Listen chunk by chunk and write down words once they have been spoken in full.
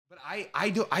I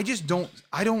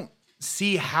don't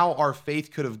see how our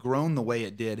faith could have grown the way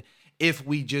it did if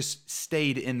we just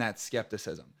stayed in that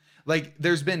skepticism. Like,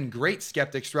 there's been great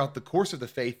skeptics throughout the course of the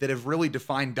faith that have really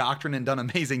defined doctrine and done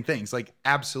amazing things. Like,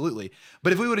 absolutely.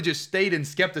 But if we would have just stayed in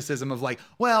skepticism of like,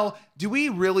 well, do we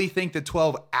really think the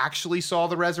 12 actually saw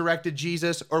the resurrected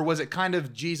Jesus? Or was it kind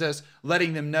of Jesus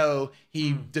letting them know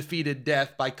he defeated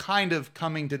death by kind of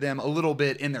coming to them a little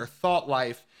bit in their thought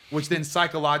life, which then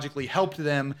psychologically helped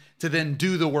them to then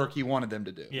do the work he wanted them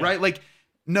to do, right? Like,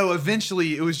 no,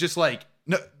 eventually it was just like,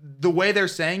 no, the way they're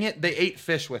saying it, they ate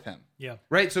fish with him. Yeah.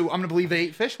 Right? So I'm going to believe they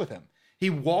ate fish with him.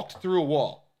 He walked through a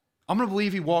wall. I'm going to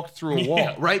believe he walked through a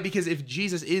wall, right? Because if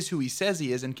Jesus is who he says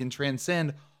he is and can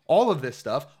transcend all of this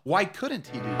stuff, why couldn't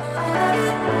he do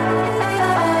that?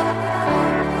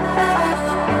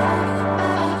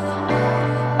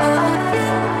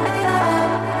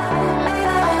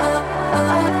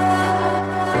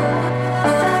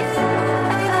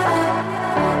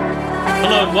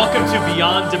 Hello and welcome to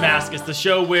Beyond Damascus, the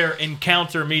show where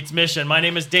encounter meets mission. My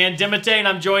name is Dan Dimite and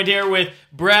I'm joined here with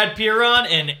Brad Piron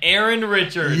and Aaron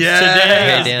Richards.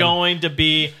 Today is going to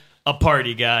be a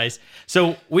party, guys.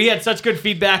 So we had such good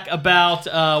feedback about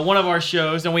one of our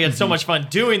shows, and we had so much fun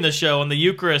doing the show on the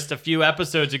Eucharist a few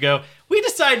episodes ago. We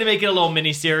decided to make it a little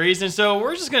mini-series, and so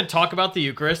we're just going to talk about the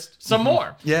Eucharist some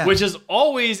more, which is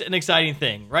always an exciting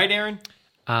thing. Right, Aaron?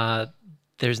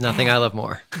 There's nothing I love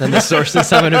more than the source and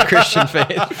summit of Christian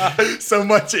faith. So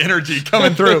much energy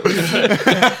coming through.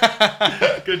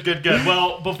 Good.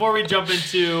 Well, before we jump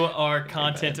into our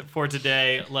content for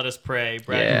today, let us pray.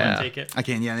 Brad, you want to take it? I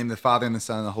can, In the name of the Father, and the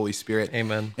Son, and the Holy Spirit.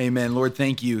 Amen. Amen. Lord,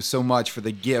 thank you so much for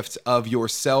the gift of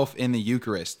yourself in the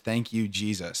Eucharist. Thank you,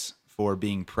 Jesus, for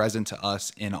being present to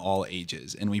us in all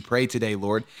ages. And we pray today,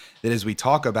 Lord, that as we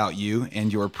talk about you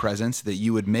and your presence, that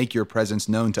you would make your presence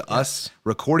known to us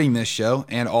recording this show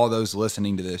and all those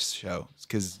listening to this show.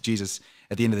 Because Jesus,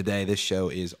 at the end of the day, this show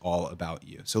is all about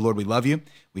you. So Lord, we love you.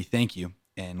 We thank you.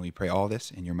 And we pray all this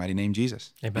in your mighty name,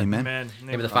 Jesus. Amen. Amen. In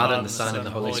the name of the Father, and the Son, and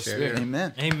the Holy Spirit.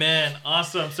 Amen. Amen.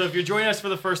 Awesome. So if you're joining us for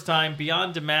the first time,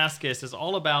 Beyond Damascus is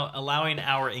all about allowing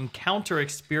our encounter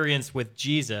experience with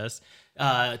Jesus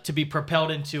to be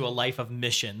propelled into a life of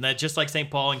mission. That just like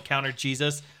St. Paul encountered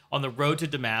Jesus on the road to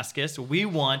Damascus, we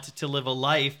want to live a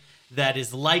life that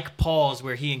is like Paul's,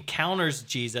 where he encounters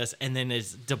Jesus and then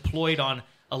is deployed on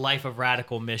a life of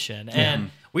radical mission. And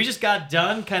we just got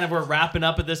done, we're wrapping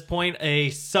up at this point, a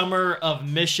summer of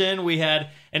mission. We had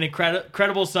an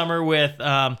incredible summer with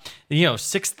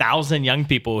 6,000 young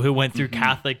people who went through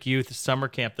Catholic Youth Summer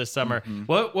Camp this summer.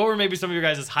 What were maybe some of your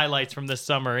guys' highlights from this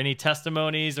summer? Any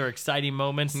testimonies or exciting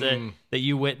moments that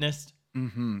you witnessed?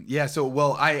 Yeah,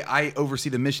 so, I oversee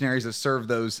the missionaries that serve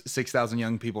those 6,000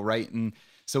 young people, right? And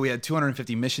so we had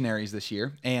 250 missionaries this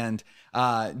year. And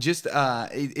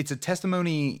it's a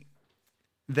testimony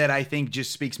that I think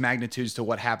just speaks magnitudes to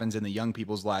what happens in the young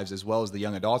people's lives as well as the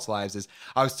young adults' lives. Is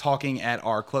I was talking at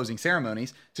our closing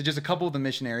ceremonies to just a couple of the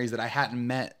missionaries that I hadn't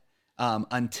met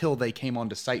until they came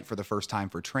onto site for the first time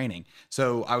for training.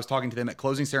 So I was talking to them at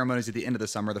closing ceremonies at the end of the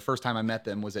summer. The first time I met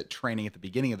them was at training at the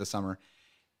beginning of the summer.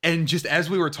 And just as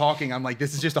we were talking, I'm like,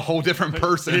 this is just a whole different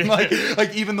person.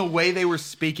 like even the way they were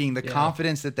speaking, the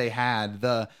confidence that they had,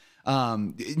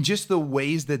 just the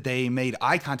ways that they made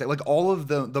eye contact, like all of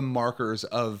the markers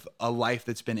of a life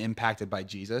that's been impacted by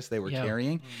Jesus, they were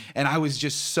carrying. And I was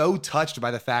just so touched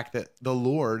by the fact that the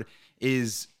Lord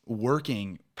is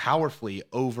working powerfully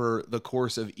over the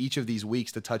course of each of these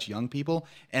weeks to touch young people,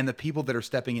 and the people that are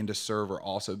stepping in to serve are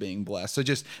also being blessed. So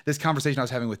just this conversation I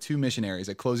was having with two missionaries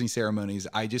at closing ceremonies,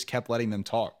 I just kept letting them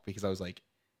talk because I was like,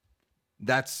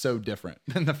 that's so different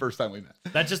than the first time we met.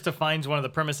 That just defines one of the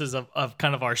premises of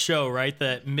kind of our show, right?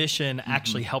 That mission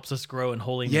actually helps us grow in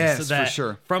holiness. Yes, so that for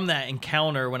sure. From that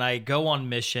encounter, when I go on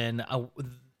mission,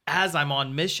 as I'm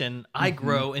on mission, I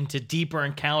grow into deeper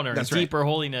encounter and deeper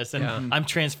holiness, and I'm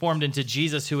transformed into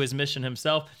Jesus, who is mission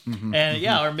himself. And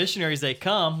our missionaries, they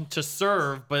come to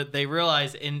serve, but they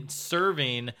realize in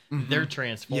serving, they're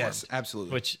transformed. Yes,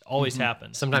 absolutely. Which always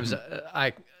happens. Sometimes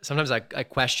I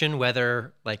question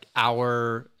whether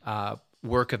our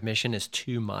work of mission is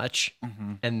too much,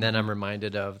 and then I'm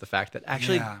reminded of the fact that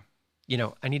actually,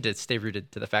 I need to stay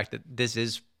rooted to the fact that this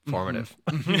is formative.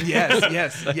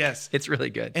 Yes. It's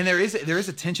really good. And there is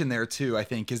a tension there too, I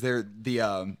think, because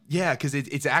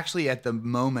it's actually at the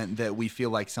moment that we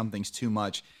feel like something's too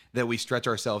much that we stretch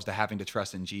ourselves to having to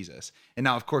trust in Jesus. And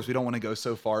now, of course, we don't want to go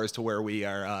so far as to where we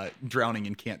are drowning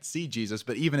and can't see Jesus,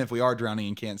 but even if we are drowning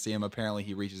and can't see him, apparently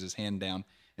he reaches his hand down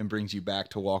and brings you back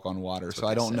to walk on water. So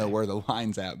I don't know where the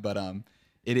line's at, but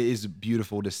it is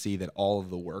beautiful to see that all of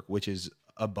the work, which is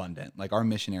abundant. Like our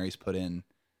missionaries put in,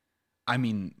 I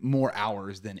mean, more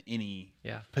hours than any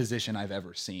position I've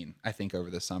ever seen, I think, over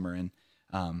the summer. And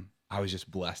I was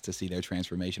just blessed to see their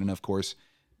transformation. And of course,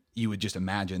 you would just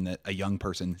imagine that a young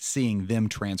person seeing them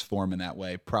transform in that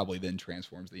way probably then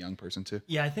transforms the young person too.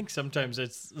 Yeah, I think sometimes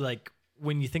it's like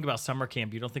when you think about summer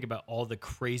camp, you don't think about all the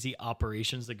crazy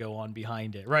operations that go on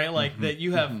behind it, right? Like that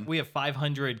you have, we have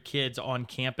 500 kids on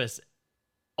campus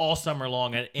all summer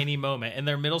long at any moment, and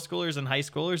they're middle schoolers and high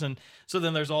schoolers, and so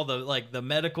then there's all the like the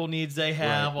medical needs they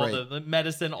have, the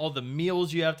medicine, all the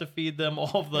meals you have to feed them,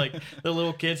 all of like the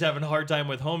little kids having a hard time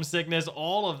with homesickness,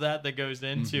 all of that goes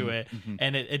into it,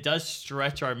 and it does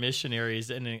stretch our missionaries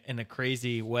in a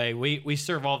crazy way. We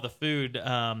serve all the food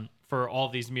for all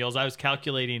these meals. I was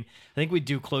calculating, I think we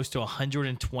do close to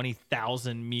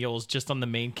 120,000 meals just on the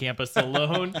main campus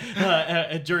alone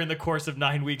during the course of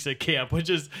 9 weeks at camp, which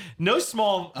is no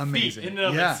small feat in and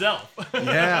of itself.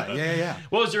 Yeah.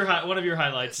 What was one of your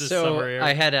highlights this summer, Eric?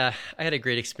 I had a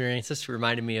great experience. This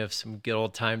reminded me of some good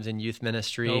old times in youth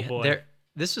ministry. Oh boy.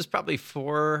 This was probably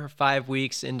 4 or 5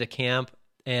 weeks into camp,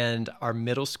 and our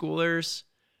middle schoolers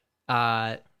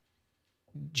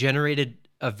generated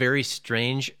a very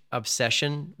strange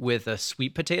obsession with a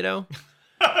sweet potato.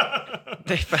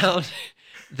 They found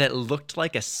that looked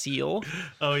like a seal.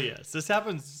 Oh yes, this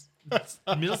happens.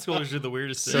 Middle schoolers are the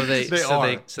weirdest So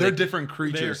things. They're different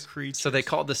creatures. So they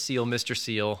called the seal Mr.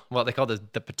 Seal. Well, they called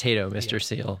the potato Mr.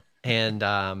 Seal,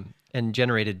 and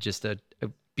generated just a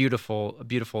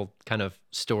beautiful kind of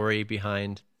story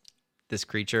behind this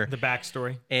creature. The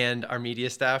backstory. And our media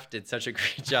staff did such a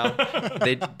great job.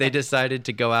 They decided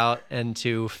to go out and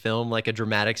to film like a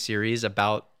dramatic series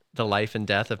about the life and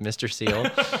death of Mr. Seal.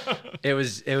 It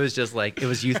was just like, it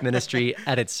was youth ministry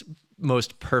at its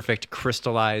most perfect,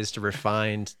 crystallized,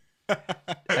 refined.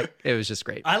 It was just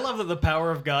great. I love that the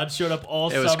power of God showed up all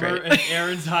was summer, great. and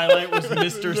Aaron's highlight was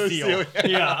Mr. Seal.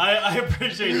 Yeah, I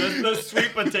appreciate the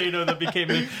sweet potato that became.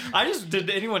 Did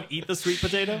anyone eat the sweet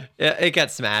potato? Yeah, it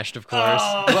got smashed, of course.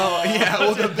 Oh. Well,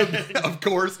 yeah, of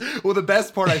course. Well, the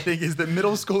best part, I think, is that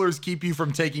middle schoolers keep you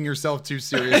from taking yourself too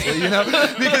seriously,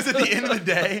 because at the end of the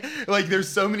day, like, there's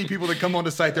so many people that come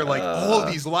onto site, they're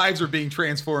like, these lives are being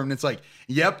transformed. And it's like,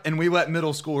 yep, and we let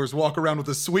middle schoolers walk around with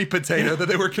a sweet potato that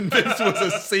they were convinced was a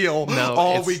seal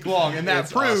all week long, and that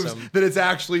proves that it's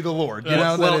actually the Lord.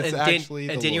 Dan,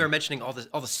 you were mentioning all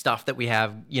the stuff that we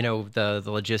have, the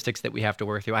logistics that we have to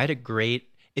work through.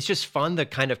 It's just fun, the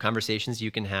kind of conversations you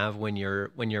can have when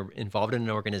you're involved in an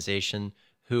organization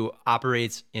who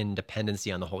operates in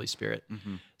dependency on the Holy Spirit.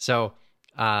 So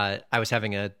I was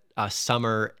having a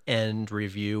summer end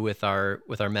review with our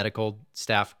medical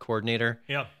staff coordinator.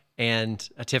 Yeah. And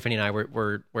Tiffany and I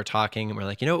were talking, and we're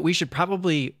like,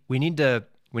 we need to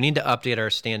update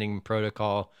our standing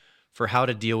protocol for how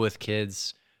to deal with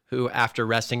kids who, after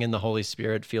resting in the Holy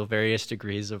Spirit, feel various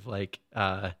degrees of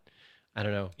I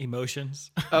don't know, emotions.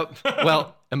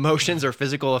 Emotions or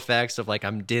physical effects of like,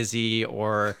 I'm dizzy,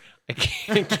 or I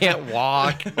can't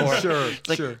walk, or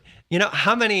sure.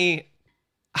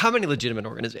 How many legitimate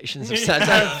organizations have said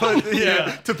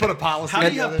that? To put a policy How do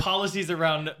you together. have policies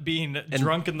around being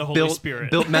drunk in the Holy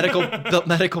Spirit? Built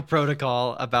medical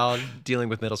protocol about dealing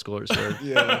with middle schoolers.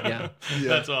 Yeah.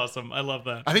 That's awesome. I love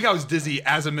that. I think I was dizzy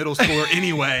as a middle schooler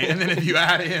anyway, and then if you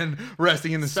add in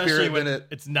resting in the Especially Spirit, when then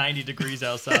it's 90 degrees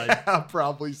outside. Yeah,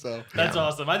 probably so. That's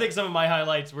awesome. I think some of my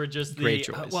highlights were just Great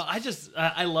choice.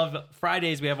 I love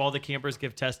Fridays. We have all the campers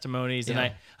give testimonies, and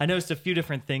I noticed a few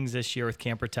different things this year with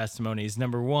camper testimonies.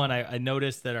 Number one, I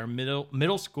noticed that our middle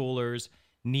schoolers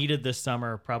needed this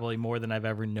summer probably more than I've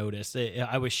ever noticed.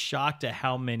 I was shocked at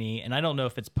how many, and I don't know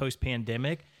if it's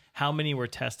post-pandemic, how many were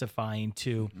testifying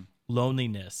to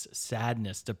loneliness,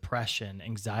 sadness, depression,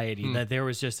 anxiety, that there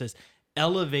was just this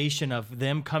elevation of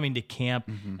them coming to camp.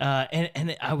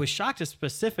 And I was shocked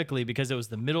specifically because it was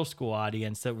the middle school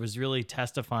audience that was really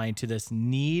testifying to this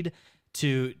need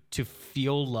to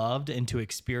feel loved and to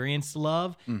experience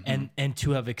love, and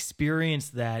to have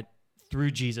experienced that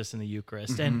through Jesus in the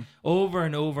Eucharist. And over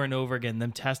and over again,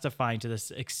 them testifying to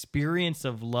this experience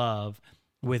of love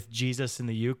with Jesus in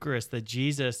the Eucharist, that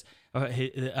Jesus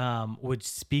would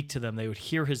speak to them. They would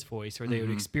hear his voice, or they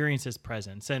would experience his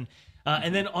presence. And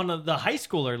then on the high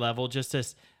schooler level, just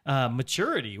this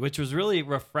maturity, which was really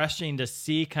refreshing to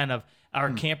see kind of our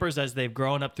campers as they've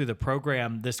grown up through the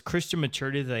program, this Christian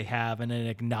maturity that they have, and an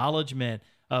acknowledgement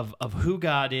of who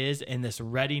God is, and this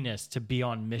readiness to be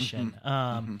on mission,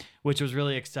 which was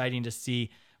really exciting to see.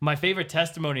 My favorite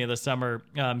testimony of the summer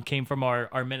came from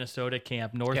our Minnesota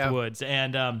camp, Northwoods.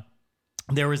 And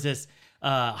there was this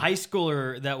high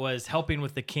schooler that was helping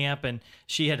with the camp, and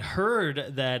she had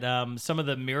heard that some of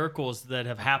the miracles that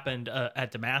have happened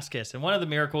at Damascus, and one of the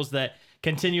miracles that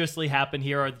continuously happen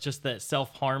here are just that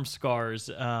self-harm scars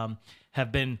have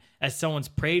been, as someone's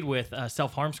prayed with,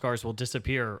 self-harm scars will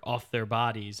disappear off their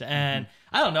bodies. And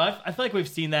I don't know, I feel like we've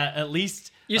seen that at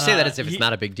least. You say that as if it's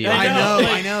not a big deal.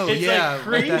 I know. It's Yeah, like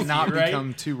crazy, let that not right?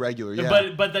 become too regular.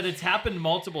 Yeah, But that it's happened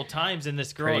multiple times, and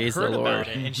this girl Praise had heard the Lord. about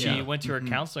it, and she went to her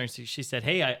counselor, and she said,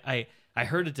 "Hey, I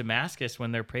heard at Damascus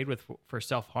when they're prayed with for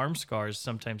self-harm scars,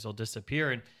 sometimes they'll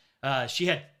disappear." And she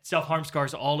had self-harm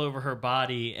scars all over her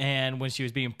body, and when she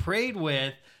was being prayed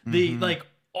with,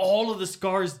 all of the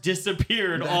scars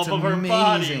disappeared off of her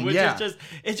body, which is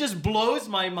it just blows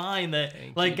my mind that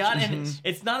God, and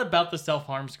it's not about the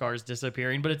self-harm scars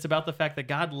disappearing, but it's about the fact that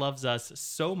God loves us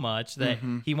so much that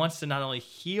he wants to not only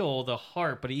heal the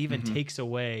heart, but he even takes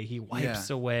away, he wipes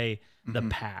away the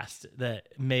past, that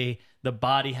may the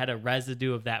body had a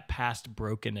residue of that past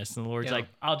brokenness. And the Lord's like,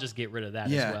 I'll just get rid of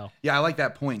that as well. Yeah, I like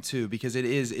that point too, because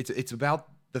it's about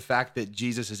the fact that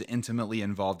Jesus is intimately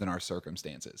involved in our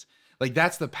circumstances. Like,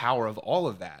 that's the power of all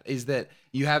of that, is that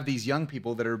you have these young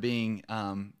people that are being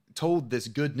told this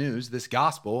good news, this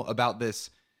gospel about this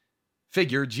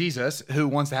figure, Jesus, who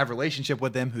wants to have a relationship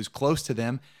with them, who's close to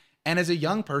them. And as a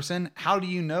young person, how do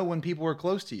you know when people are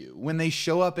close to you? When they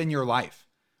show up in your life,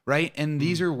 right? And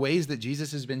these are ways that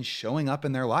Jesus has been showing up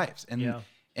in their lives. And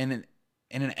in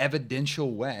an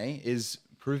evidential way is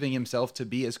proving himself to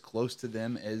be as close to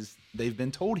them as they've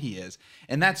been told he is.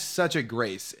 And that's such a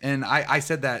grace. And I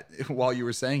said that while you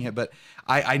were saying it, but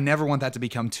I never want that to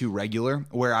become too regular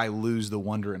where I lose the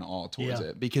wonder and awe towards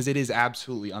it, because it is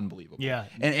absolutely unbelievable. Yeah.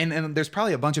 And there's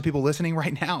probably a bunch of people listening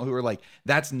right now who are like,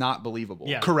 that's not believable.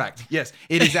 Yeah. Correct. Yes.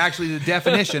 It is actually the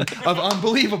definition of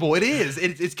unbelievable. It is.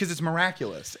 It's because it's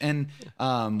miraculous. And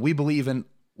we believe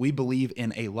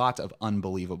in a lot of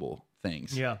unbelievable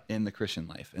things in the Christian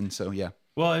life. And so,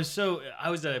 Well, I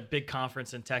was at a big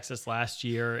conference in Texas last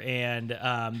year, and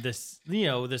this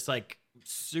like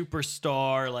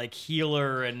superstar, like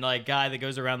healer and like guy that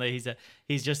goes around that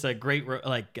he's just a great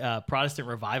Protestant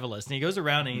revivalist, and he goes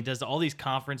around and he does all these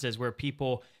conferences where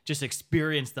people just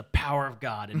experience the power of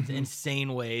God in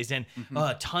insane ways, and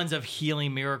tons of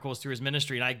healing miracles through his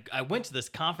ministry. And I went to this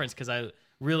conference because I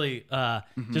really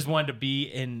just wanted to be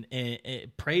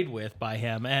in prayed with by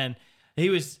him. And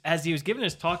as he was giving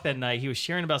his talk that night, he was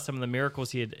sharing about some of the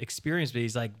miracles he had experienced, but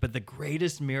he's like, but the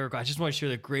greatest miracle, I just want to share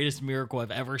the greatest miracle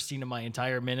I've ever seen in my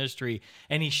entire ministry.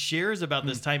 And he shares about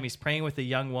this time he's praying with a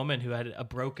young woman who had a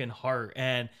broken heart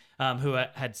and who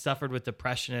had suffered with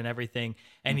depression and everything.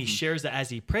 And he shares that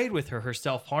as he prayed with her, her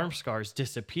self-harm scars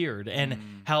disappeared,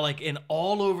 and how like in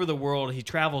all over the world, he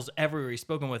travels everywhere. He's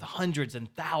spoken with hundreds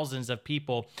and thousands of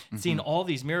people, seen all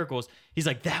these miracles. He's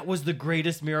like, that was the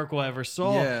greatest miracle I ever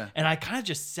saw. Yeah. And I kind of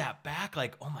just sat back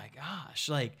like, oh my gosh,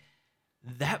 like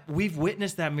that we've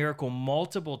witnessed that miracle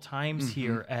multiple times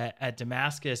here at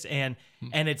Damascus. And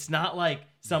it's not like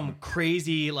some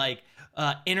crazy, like,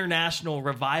 international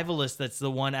revivalist that's the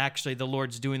one actually the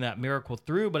Lord's doing that miracle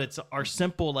through, but it's our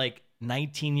simple like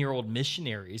 19-year-old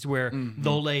missionaries where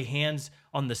they'll lay hands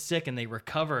on the sick and they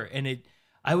recover. And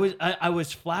I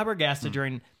was flabbergasted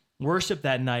during worship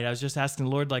that night. I was just asking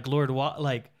the Lord, like, Lord, what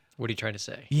are you trying to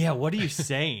say? Yeah, what are you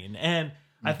saying? And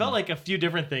I felt like a few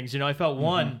different things. I felt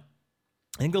one,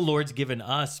 I think the Lord's given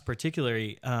us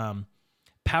particularly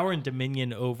power and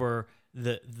dominion over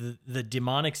the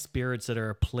demonic spirits that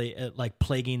are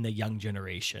plaguing the young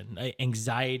generation,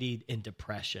 anxiety and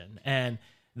depression. And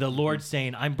the Lord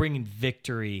saying, I'm bringing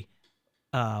victory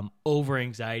over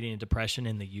anxiety and depression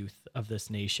in the youth of this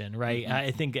nation, right?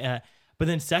 I think, but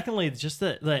then secondly, just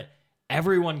that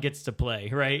everyone gets to play,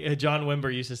 right? John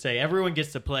Wimber used to say, everyone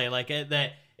gets to play, like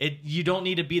that. You don't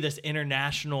need to be this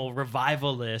international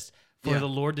revivalist for the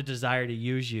Lord to desire to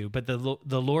use you, but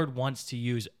the Lord wants to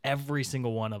use every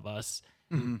single one of us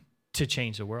to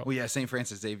change the world. Well, yeah, St.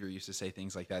 Francis Xavier used to say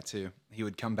things like that too. He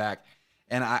would come back,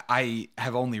 and I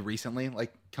have only recently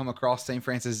come across St.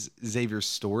 Francis Xavier's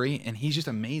story, and he's just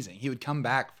amazing. He would come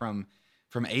back from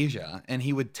Asia, and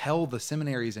he would tell the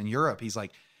seminaries in Europe, he's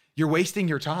like, you're wasting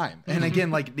your time. And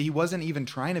again, like, he wasn't even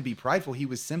trying to be prideful. He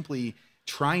was simply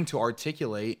trying to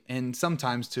articulate, and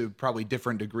sometimes to probably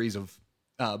different degrees of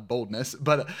boldness,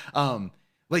 but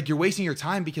like, you're wasting your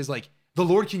time because like the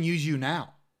Lord can use you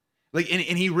now, like, and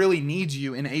he really needs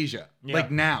you in Asia,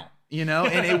 like now,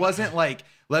 and it wasn't like,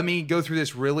 let me go through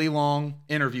this really long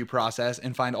interview process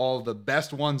and find all the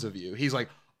best ones of you. He's like,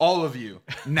 all of you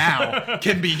now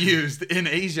can be used in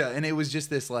Asia. And it was just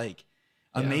this like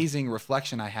amazing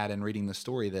reflection I had in reading the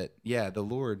story that, the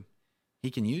Lord,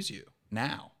 he can use you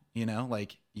now.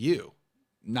 like you,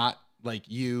 not like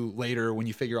you later when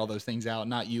you figure all those things out,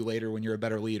 not you later when you're a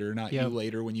better leader, not you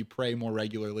later when you pray more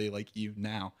regularly, like you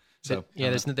now. So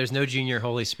there's no junior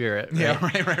Holy Spirit. Right?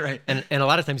 Yeah, right. And a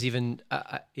lot of times even,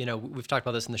 we've talked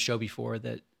about this in the show before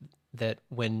that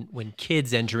when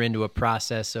kids enter into a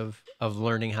process of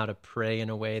learning how to pray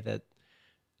in a way that,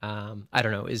 I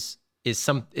don't know, is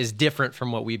different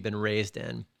from what we've been raised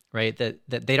in, right? That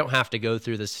they don't have to go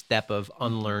through the step of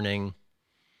unlearning,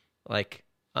 like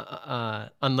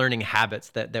unlearning habits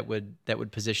that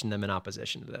would position them in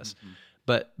opposition to this,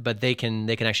 but they can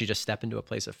actually just step into a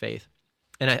place of faith.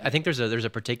 And I think there's a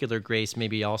particular grace,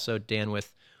 maybe also, Dan,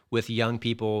 with young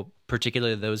people,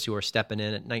 particularly those who are stepping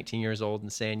in at 19 years old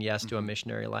and saying yes to a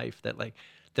missionary life. That like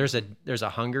there's a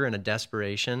hunger and a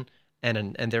desperation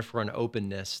and therefore an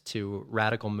openness to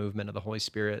radical movement of the Holy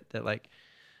Spirit. That like,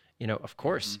 of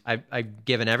course, I've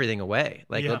given everything away.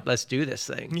 Like let's do this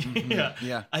thing.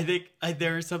 Yeah. I think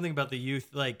there's something about the youth,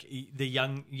 like the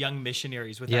young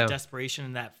missionaries, with that desperation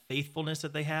and that faithfulness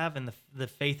that they have, and the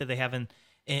faith that they have in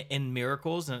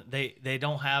miracles, and they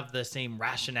don't have the same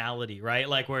rationality, right?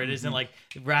 Like where it isn't like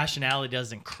rationality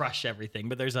doesn't crush everything,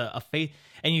 but there's a faith,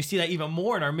 and you see that even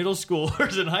more in our middle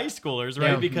schoolers and high schoolers,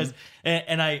 right? Because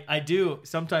and I do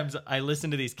sometimes I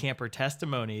listen to these camper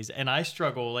testimonies, and I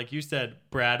struggle, like you said,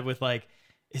 Brad, with like,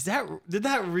 did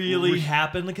that really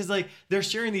happen? Because like they're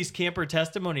sharing these camper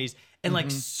testimonies, and like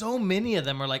so many of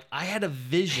them are like, I had a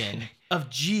vision of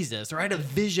Jesus, or I had a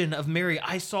vision of Mary.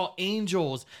 I saw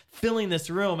angels filling this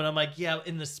room. And I'm like, yeah,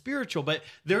 in the spiritual, but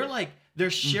they're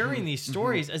sharing these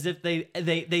stories as if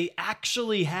they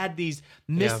actually had these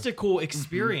mystical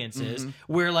experiences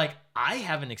where like, I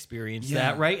haven't experienced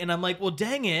that, right? And I'm like, well,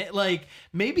 dang it. Like,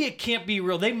 maybe it can't be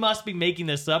real. They must be making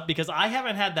this up because I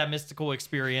haven't had that mystical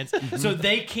experience. So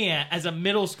they can't, as a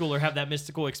middle schooler, have that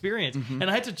mystical experience. And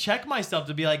I had to check myself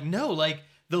to be like, no, like,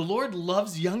 the Lord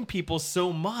loves young people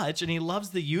so much, and he loves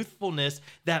the youthfulness,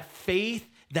 that faith,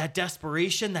 that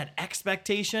desperation, that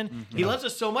expectation. He loves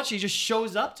us so much, he just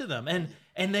shows up to them.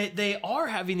 And they are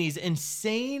having these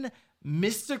insane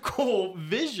mystical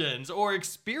visions or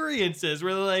experiences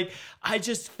where they're like, I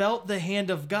just felt the hand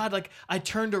of God. Like I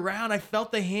turned around, I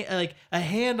felt the hand, like a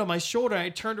hand on my shoulder. I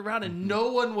turned around and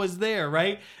no one was there,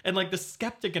 right? And like the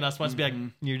skeptic in us wants to be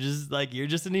like, you're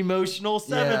just an emotional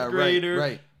seventh grader.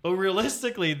 Right. But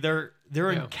realistically, they're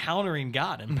encountering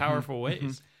God in powerful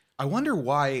ways. I wonder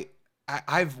why.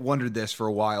 I've wondered this for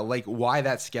a while, like why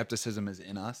that skepticism is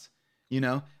in us.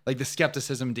 Like the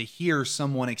skepticism to hear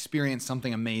someone experience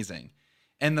something amazing,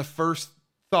 and the first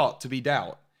thought to be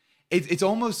doubt. It's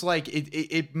almost like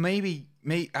maybe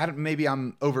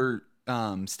I'm over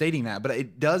stating that, but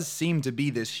it does seem to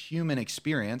be this human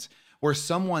experience where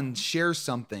someone shares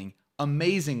something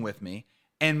amazing with me,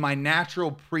 and my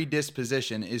natural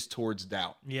predisposition is towards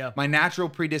doubt. Yeah. My natural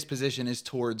predisposition is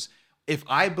towards, if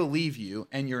I believe you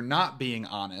and you're not being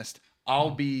honest, I'll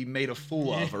be made a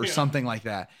fool of, or something like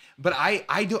that. But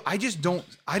I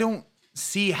don't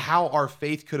see how our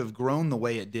faith could have grown the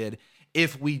way it did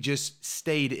if we just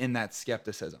stayed in that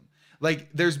skepticism. Like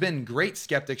there's been great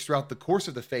skeptics throughout the course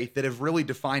of the faith that have really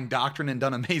defined doctrine and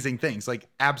done amazing things, like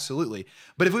absolutely.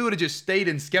 But if we would have just stayed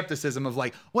in skepticism of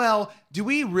like, well, do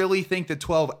we really think the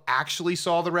 12 actually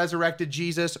saw the resurrected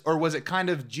Jesus? Or was it kind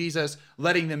of Jesus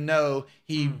letting them know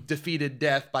he defeated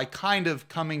death by kind of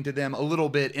coming to them a little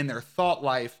bit in their thought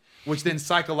life, which then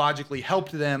psychologically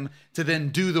helped them to then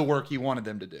do the work he wanted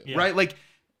them to do, right? Like,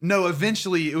 no,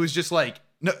 eventually it was just like,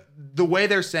 no, the way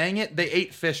they're saying it, they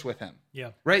ate fish with him.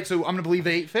 Yeah. Right? So I'm going to believe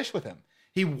they ate fish with him.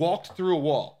 He walked through a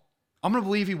wall. I'm going to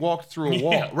believe he walked through a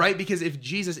wall, right? Because if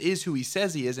Jesus is who he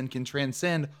says he is and can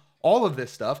transcend all of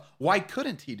this stuff, why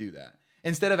couldn't he do that?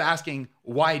 Instead of asking,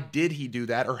 why did he do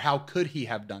that? Or how could he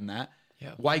have done that?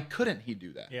 Why couldn't he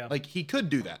do that? Like he could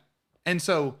do that. And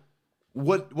so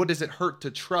what does it hurt to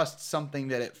trust something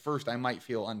that at first I might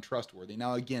feel untrustworthy?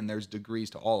 Now, again, there's degrees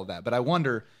to all of that, but I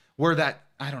wonder where that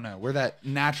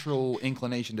natural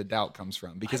inclination to doubt comes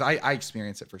from, because I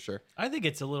experience it for sure. I think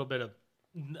it's a little bit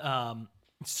of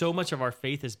so much of our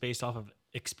faith is based off of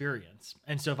experience.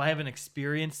 And so if I haven't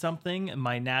experienced something,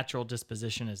 my natural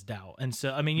disposition is doubt. And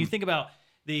so, I mean, you think about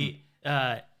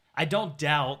I don't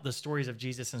doubt the stories of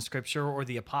Jesus in Scripture or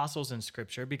the apostles in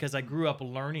Scripture because I grew up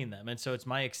learning them, and so it's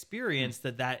my experience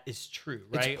that is true,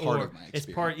 right? It's part of my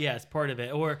experience. It's part of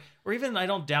it. Or even I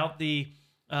don't doubt the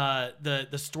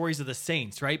stories of the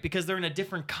saints, right? Because they're in a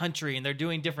different country and they're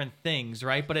doing different things,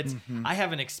 right? But it's I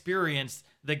haven't experienced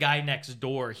the guy next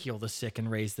door heal the sick and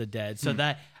raise the dead. So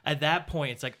that at that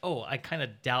point it's like, oh, I kind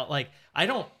of doubt. Like I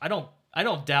don't I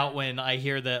don't doubt when I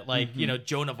hear that, like,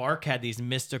 Joan of Arc had these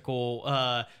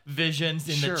mystical visions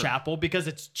in the chapel, because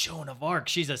it's Joan of Arc.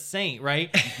 She's a saint, right?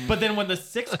 But then when the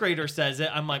sixth grader says it,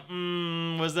 I'm like,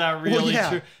 was that really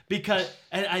true? Because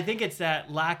and I think it's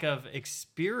that lack of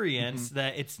experience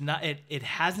that it's not, it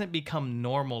hasn't become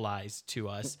normalized to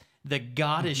us that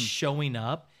God is showing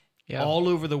up all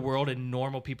over the world in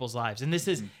normal people's lives. And this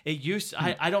is,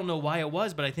 I don't know why it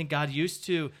was, but I think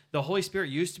the Holy Spirit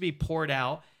used to be poured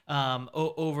out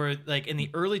over, like in the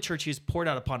early church, he was poured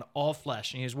out upon all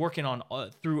flesh, and he was working on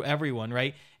through everyone,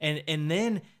 right? And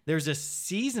then there's a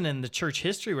season in the church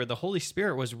history where the Holy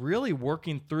Spirit was really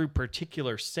working through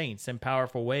particular saints in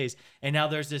powerful ways. And now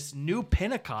there's this new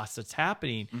Pentecost that's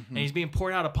happening, and he's being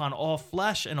poured out upon all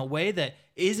flesh in a way that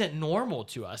isn't normal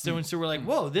to us. And so we're like,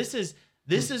 whoa, this is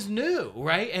new,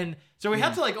 right? And so we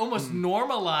have to like almost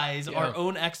normalize our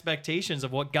own expectations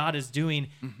of what God is doing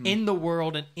in the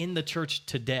world and in the church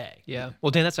today. Yeah. Well,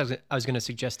 Dan, that's what I was going to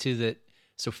suggest too, that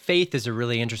so faith is a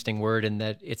really interesting word in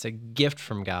that it's a gift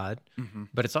from God,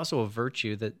 but it's also a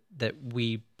virtue that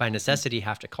we by necessity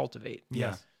have to cultivate.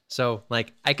 Yeah. So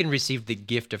like I can receive the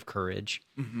gift of courage,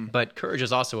 but courage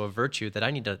is also a virtue that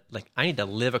I need to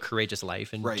live a courageous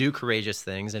life and do courageous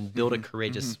things and build a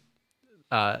courageous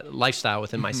lifestyle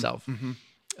within myself.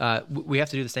 We have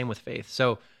to do the same with faith.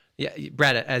 So, yeah,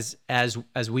 Brad, as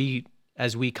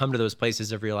we come to those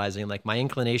places of realizing, like, my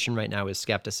inclination right now is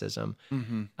skepticism.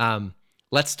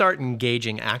 Let's start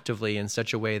engaging actively in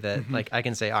such a way that, like, I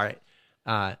can say, all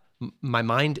right, my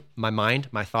mind,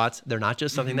 my thoughts, they're not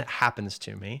just something that happens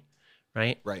to me,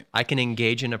 right? Right. I can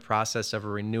engage in a process of a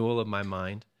renewal of my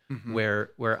mind,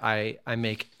 where I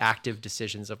make active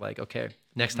decisions of like, okay,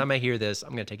 next time I hear this,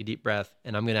 I'm going to take a deep breath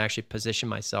and I'm going to actually position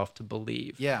myself to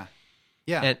believe. Yeah.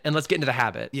 Yeah. And let's get into the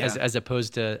habit as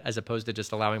opposed to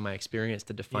just allowing my experience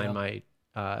to define my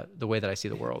the way that I see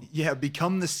the world. Yeah.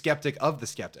 Become the skeptic of the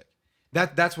skeptic.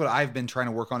 That's what I've been trying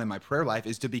to work on in my prayer life,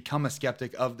 is to become a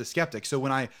skeptic of the skeptic. So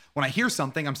when I hear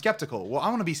something, I'm skeptical. Well, I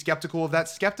want to be skeptical of that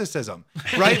skepticism,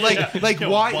 right? Like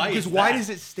why? Because why does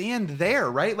it stand there,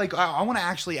 right? Like I want to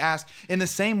actually ask in the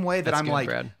same way that That's I'm good, like,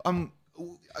 Brad.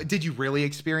 Did you really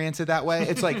experience it that way?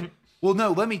 It's like, well,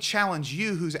 no, let me challenge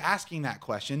you who's asking that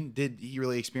question. Did he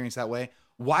really experience that way?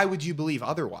 Why would you believe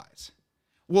otherwise?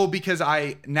 Well, because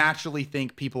I naturally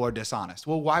think people are dishonest.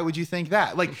 Well, why would you think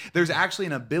that? Like, there's actually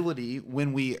an ability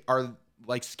when we are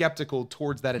like skeptical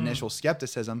towards that initial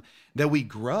skepticism that we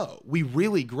grow. We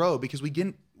really grow because we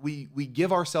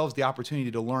give ourselves the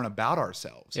opportunity to learn about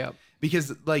ourselves. Yep.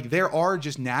 Because like there are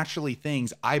just naturally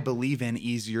things I believe in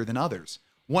easier than others.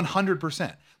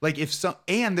 100%. Like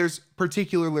there's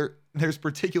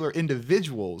particular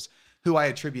individuals who I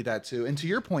attribute that to. And to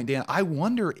your point, Dan, I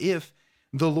wonder if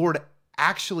the Lord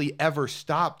actually ever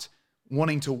stopped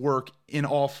wanting to work in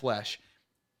all flesh.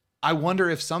 I wonder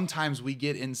if sometimes we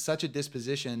get in such a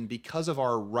disposition because of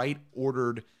our right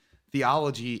ordered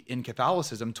theology in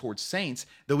Catholicism towards saints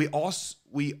that we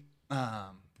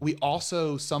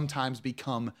also sometimes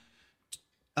become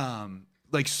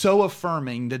like so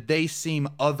affirming that they seem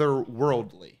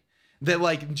otherworldly, that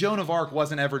like Joan of Arc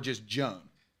wasn't ever just Joan.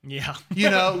 Yeah. You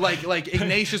know, like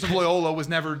Ignatius of Loyola was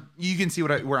never, you can see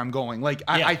where I'm going. Like,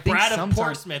 I think Brad of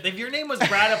Portsmouth. If your name was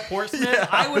Brad of Portsmouth,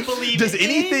 I would believe Does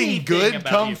anything good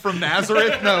come you. from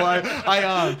Nazareth? No,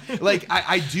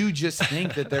 I do just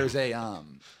think that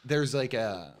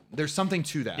there's something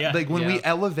to that. Yeah. Like when we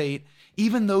elevate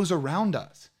even those around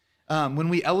us, when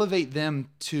we elevate them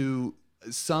to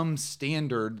some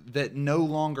standard that no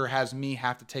longer has me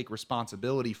have to take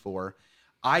responsibility for,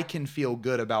 I can feel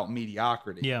good about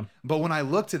mediocrity. Yeah. But when I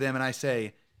look to them and I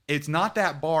say, it's not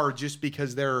that bar just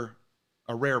because they're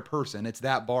a rare person. It's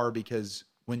that bar because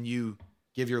when you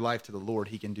give your life to the Lord,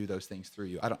 he can do those things through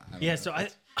you. I don't know. So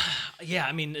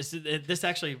I mean, this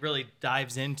actually really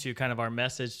dives into kind of our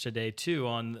message today too,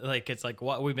 on like, it's like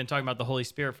what we've been talking about the Holy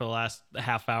Spirit for the last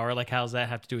half hour. Like, how does that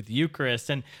have to do with the Eucharist?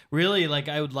 And really, like,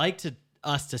 I would like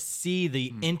us to see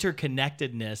the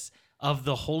interconnectedness of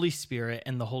the Holy Spirit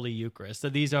and the Holy Eucharist. So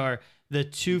these are the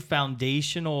two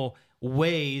foundational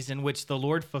ways in which the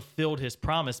Lord fulfilled his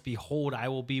promise. Behold, I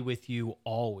will be with you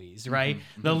always, right?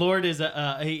 The Lord is,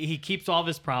 he keeps all of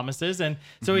his promises. And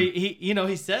so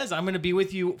he says, I'm going to be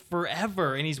with you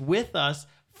forever. And he's with us,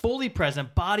 fully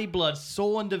present, body, blood,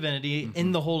 soul, and divinity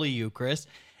in the Holy Eucharist.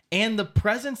 And the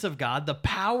presence of God, the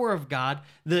power of God,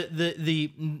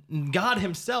 the God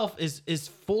himself is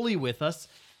fully with us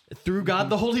through God,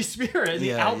 the Holy Spirit, and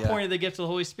the outpouring of the gift of the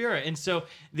Holy Spirit. And so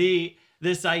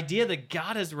this idea that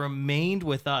God has remained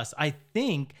with us, I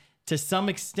think to some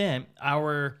extent,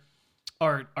 our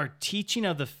teaching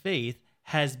of the faith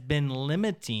has been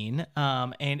limiting,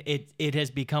 and it has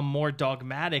become more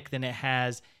dogmatic than it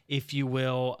has, if you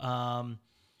will,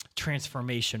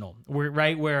 transformational.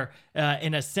 Where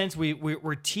in a sense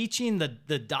we're teaching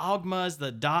the dogmas,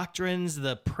 the doctrines,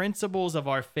 the principles of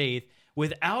our faith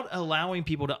without allowing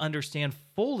people to understand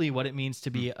fully what it means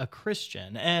to be a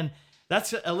Christian. And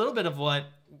that's a little bit of what,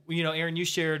 Aaron, you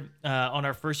shared on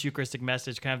our first Eucharistic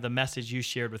message, kind of the message you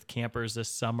shared with campers this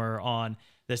summer on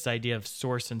this idea of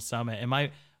source and summit. And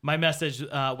my message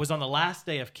was on the last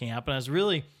day of camp, and I was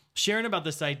really sharing about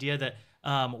this idea that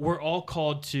we're all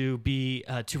called to be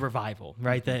to revival,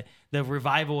 right? That the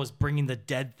revival is bringing the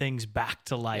dead things back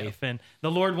to life, and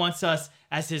the Lord wants us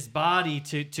as His body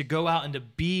to go out and to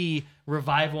be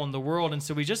revival in the world. And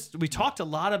so we talked a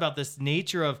lot about this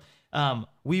nature of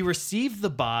we receive the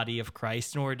body of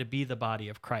Christ in order to be the body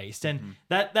of Christ. And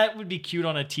that would be cute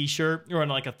on a t-shirt or on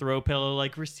like a throw pillow,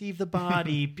 like receive the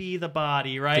body, be the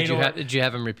body, right? Did you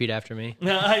have him repeat after me?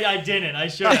 No, I didn't. I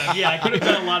should have. Yeah, I could have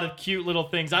done a lot of cute little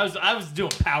things. I was doing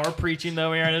power preaching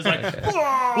though, Aaron. It's like,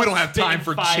 we don't have time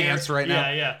for chants right now.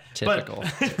 Yeah. Typical.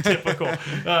 Typical.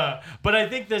 But I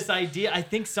think this idea,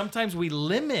 sometimes we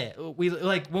limit,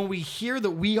 when we hear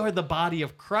that we are the body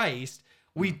of Christ,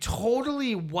 we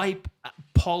totally wipe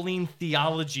Pauline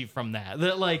theology from that.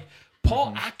 That like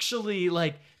Paul actually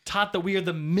taught that we are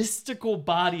the mystical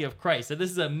body of Christ. That this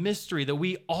is a mystery that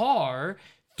we are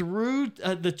through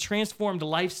the transformed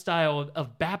lifestyle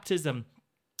of baptism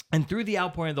and through the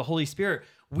outpouring of the Holy Spirit,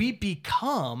 we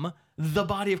become the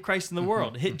body of Christ in the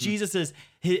world. Jesus'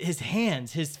 his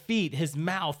hands, his feet, his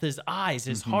mouth, his eyes,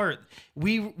 his heart.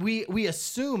 We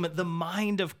assume the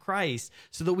mind of Christ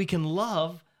so that we can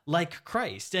love like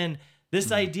Christ. And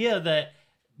this idea that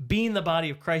being the body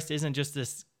of Christ isn't just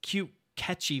this cute,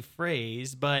 catchy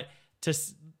phrase, but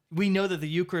we know that the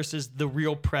Eucharist is the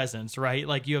real presence, right?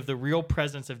 Like you have the real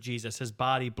presence of Jesus, his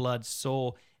body, blood,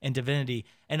 soul, and divinity.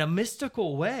 In a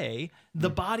mystical way,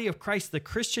 the body of Christ, the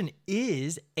Christian,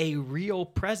 is a real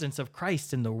presence of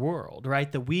Christ in the world,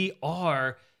 right? That we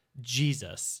are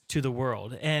Jesus to the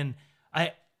world. And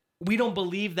we don't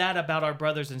believe that about our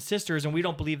brothers and sisters, and we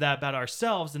don't believe that about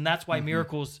ourselves, and that's why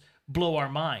miracles blow our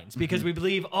minds, because we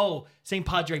believe, St.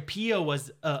 Padre Pio was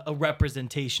a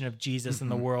representation of Jesus in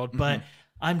the world, but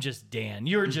I'm just Dan,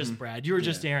 you're just Brad, you're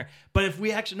just Aaron. But if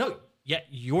we actually,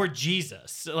 you're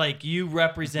Jesus. Like you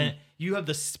represent, you have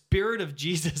the Spirit of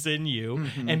Jesus in you,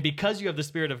 and because you have the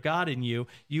Spirit of God in you,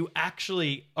 you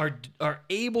actually are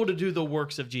able to do the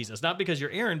works of Jesus. Not because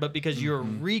you're Aaron, but because you're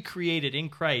recreated in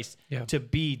Christ to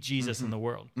be Jesus in the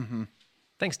world.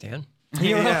 Thanks, Dan.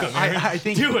 You're welcome, Aaron. I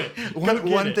think do it.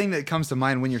 One thing that comes to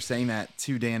mind when you're saying that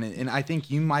too, Dan, and I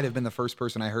think you might have been the first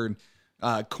person I heard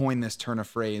coin this turn of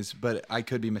phrase, but I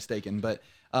could be mistaken. But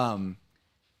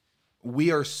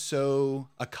we are so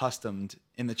accustomed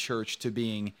in the church to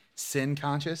being sin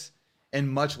conscious and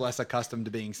much less accustomed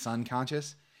to being son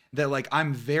conscious that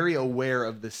I'm very aware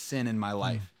of the sin in my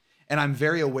life. And I'm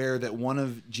very aware that one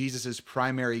of Jesus's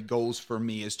primary goals for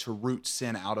me is to root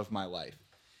sin out of my life.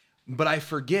 But I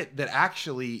forget that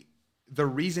actually the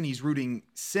reason he's rooting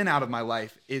sin out of my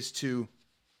life is to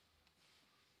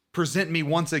present me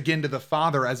once again to the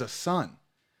Father as a son.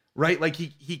 Right? Like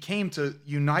he came to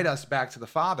unite us back to the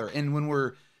Father. And when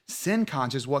we're sin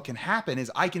conscious, what can happen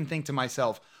is I can think to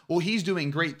myself, well, he's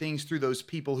doing great things through those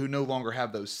people who no longer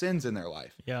have those sins in their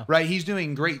life. Yeah. Right? He's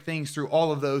doing great things through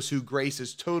all of those who grace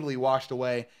has totally washed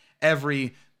away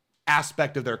every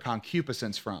aspect of their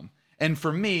concupiscence from. And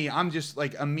for me, I'm just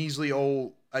like a measly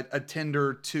old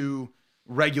attender to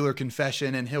regular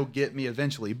confession, and he'll get me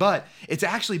eventually. But it's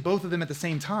actually both of them at the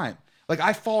same time. Like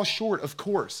I fall short, of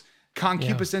course.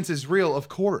 Concupiscence is real, of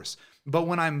course. But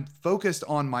when I'm focused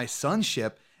on my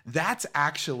sonship, that's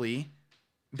actually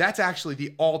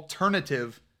the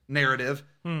alternative narrative,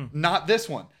 not this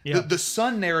one. Yeah. The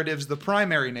son narrative's the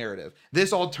primary narrative.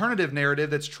 This alternative narrative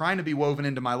that's trying to be woven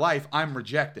into my life, I'm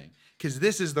rejecting because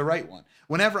this is the right one.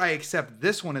 Whenever I accept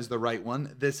this one as the right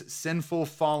one, this sinful,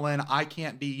 fallen, I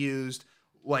can't be used,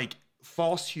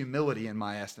 false humility in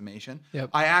my estimation,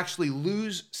 I actually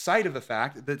lose sight of the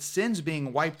fact that sin's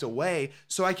being wiped away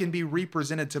so I can be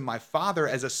represented to my Father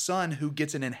as a son who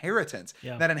gets an inheritance.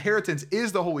 Yeah. That inheritance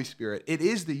is the Holy Spirit. It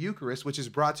is the Eucharist, which is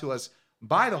brought to us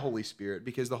by the Holy Spirit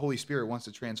because the Holy Spirit wants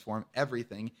to transform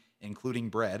everything, including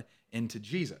bread, into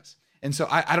Jesus. And so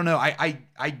I don't know.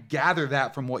 I gather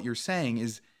that from what you're saying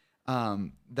is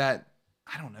that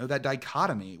that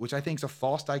dichotomy, which I think is a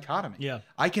false dichotomy. Yeah.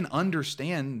 I can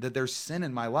understand that there's sin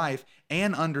in my life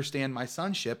and understand my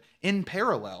sonship in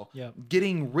parallel,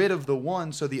 getting rid of the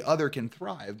one so the other can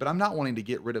thrive. But I'm not wanting to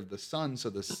get rid of the son so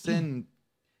the sin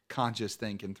conscious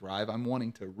thing can thrive. I'm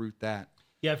wanting to root that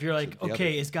Yeah, if you're like,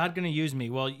 okay, is God going to use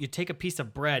me? Well, you take a piece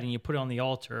of bread and you put it on the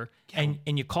altar, and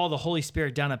you call the Holy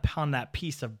Spirit down upon that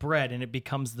piece of bread, and it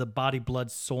becomes the body, blood,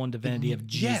 soul, and divinity of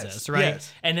Jesus, right?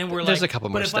 Yes. And then we're There's like, a couple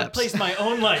more but steps. if I place my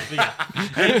own life,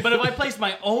 but if I place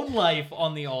my own life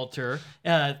on the altar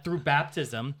through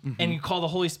baptism, and you call the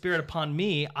Holy Spirit upon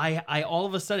me, I all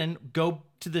of a sudden go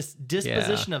to this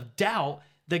disposition of doubt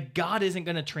that God isn't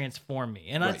going to transform me.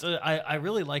 And that's, I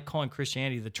really like calling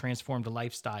Christianity the transformed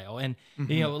lifestyle. And,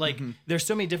 there's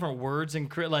so many different words and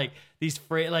like these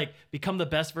phrases, like become the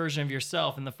best version of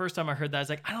yourself. And the first time I heard that, I was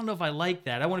like, I don't know if I like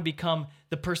that. I want to become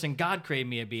the person God created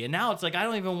me to be. And now it's like, I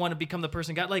don't even want to become the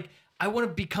person God, like I want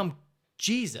to become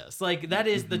Jesus. Like that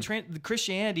is the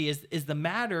Christianity is the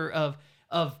matter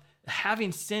of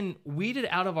having sin weeded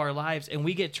out of our lives, and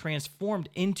we get transformed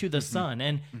into the Son.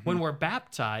 And when we're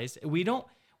baptized, we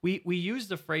use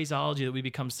the phraseology that we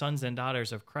become sons and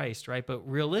daughters of Christ, right? But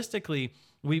realistically,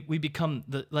 we become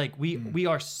we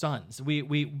are sons. We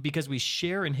because we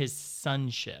share in his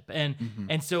sonship.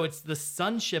 And so it's the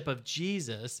sonship of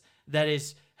Jesus that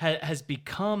has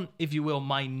become, if you will,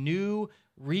 my new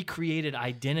recreated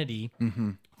identity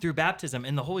through baptism.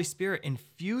 And the Holy Spirit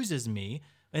infuses me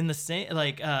in the same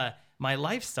my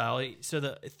lifestyle, so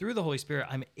that through the Holy Spirit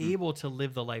I'm able to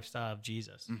live the lifestyle of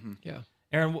Jesus. Yeah.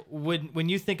 Aaron, when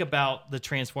you think about the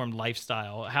transformed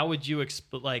lifestyle, how would you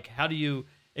how do you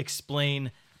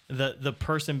explain the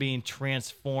person being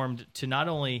transformed to not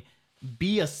only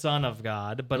be a son of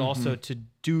God, but also to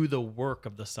do the work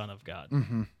of the Son of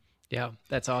God? Yeah,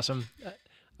 that's awesome.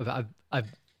 I'm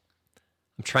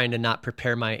trying to not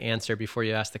prepare my answer before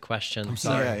you ask the question. I'm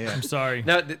sorry. Yeah. I'm sorry.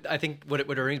 No, I think what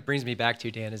it brings me back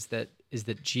to, Dan, is that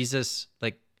Jesus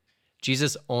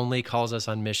only calls us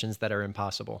on missions that are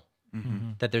impossible.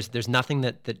 That there's nothing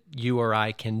that you or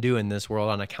I can do in this world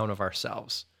on account of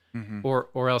ourselves,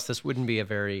 or else this wouldn't be a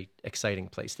very exciting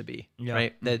place to be,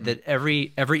 right? That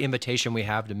every invitation we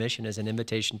have to mission is an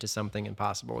invitation to something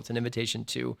impossible. It's an invitation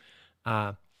to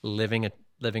living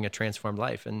a transformed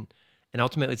life, and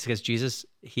ultimately it's because Jesus,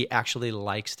 he actually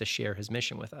likes to share his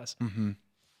mission with us.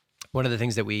 One of the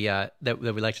things that we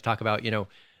like to talk about,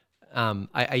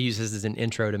 I use this as an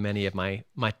intro to many of my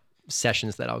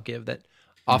sessions that I'll give, that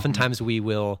oftentimes we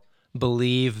will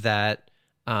believe that,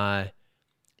 God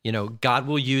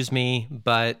will use me,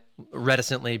 but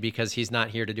reticently, because he's not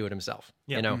here to do it himself.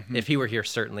 If he were here,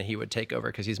 certainly he would take over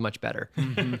because he's much better.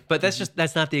 But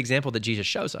that's not the example that Jesus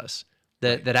shows us.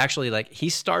 That actually, like, he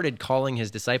started calling his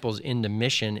disciples into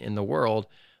mission in the world,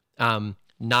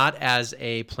 not as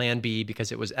a plan B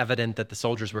because it was evident that the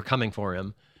soldiers were coming for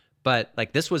him, but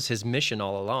like this was his mission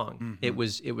all along. It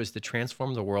was to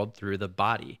transform the world through the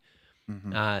body.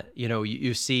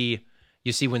 You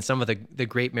see when some of the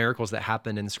great miracles that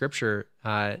happen in Scripture,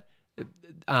 Peter,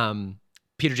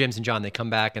 James, and John, they come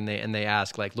back and they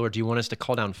ask, like, Lord, do you want us to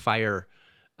call down fire?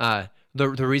 The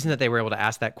reason that they were able to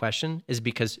ask that question is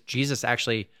because Jesus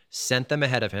actually sent them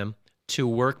ahead of him to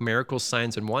work miracles,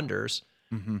 signs, and wonders,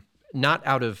 not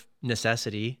out of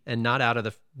necessity and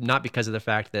not because of the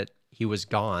fact that he was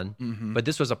gone, but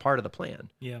this was a part of the plan.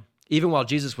 Yeah. Even while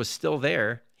Jesus was still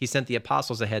there, he sent the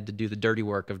apostles ahead to do the dirty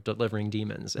work of delivering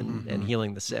demons and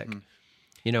healing the sick.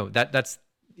 That's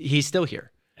he's still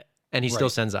here, and he still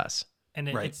sends us. And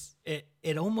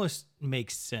it almost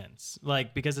makes sense,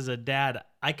 like, because as a dad,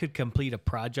 I could complete a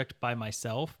project by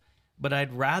myself, but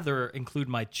I'd rather include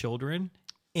my children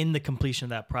in the completion of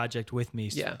that project with me,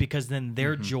 because then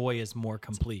their joy is more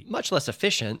complete. Much less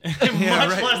efficient,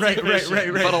 Right.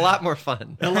 but a lot more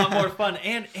fun. A lot more fun,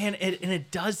 and it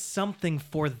does something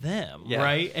for them,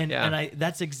 right? And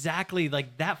that's exactly,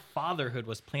 like, that fatherhood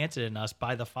was planted in us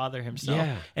by the Father himself,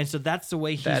 and so that's the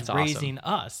way he's raising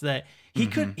us. That he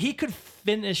could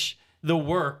finish the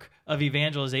work of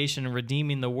evangelization and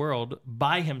redeeming the world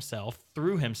by himself,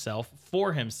 through himself,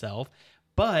 for himself,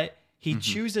 but he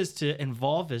chooses to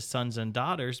involve his sons and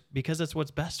daughters because that's what's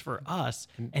best for us,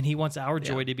 and he wants our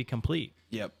joy to be complete.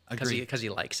 Yep, because he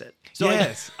likes it. So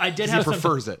yes, I did he have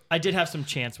prefers it. I did have some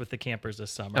chants with the campers this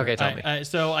summer. Okay, tell me.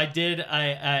 So I did.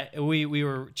 We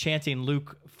were chanting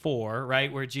Luke 4,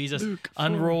 right, where Jesus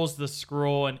unrolls the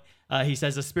scroll and he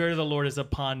says, "The Spirit of the Lord is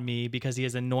upon me because he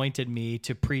has anointed me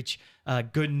to preach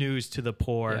good news to the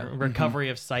poor, recovery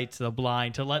of sight to the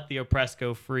blind, to let the oppressed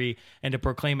go free, and to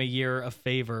proclaim a year of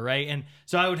favor," right? And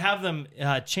so I would have them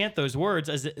chant those words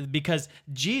because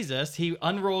Jesus, he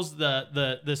unrolls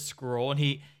the scroll and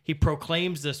he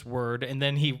proclaims this word, and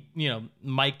then he,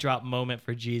 mic drop moment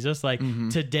for Jesus, like,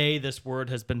 today this word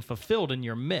has been fulfilled in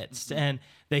your midst, and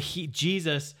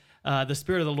Jesus. The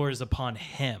Spirit of the Lord is upon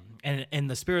him, and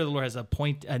the Spirit of the Lord has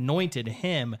anointed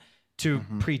him to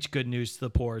preach good news to the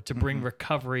poor, to bring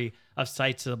recovery of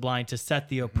sight to the blind, to set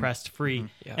the oppressed free.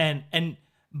 Yeah.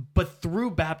 But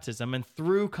through baptism and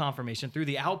through confirmation, through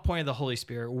the outpouring of the Holy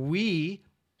Spirit, we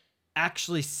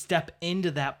actually step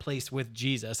into that place with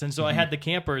Jesus. And so I had the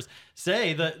campers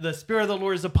say the Spirit of the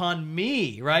Lord is upon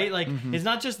me, right? Like it's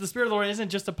not just the Spirit of the Lord isn't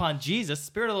just upon Jesus. The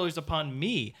Spirit of the Lord is upon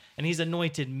me, and he's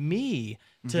anointed me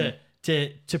to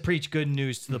preach good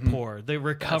news to the poor, the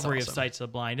recovery of sight to the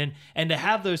blind. And to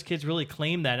have those kids really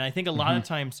claim that. And I think a lot of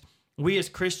times we as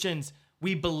Christians,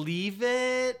 we believe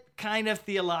it kind of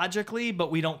theologically,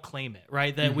 but we don't claim it,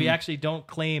 right? That we actually don't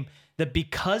claim that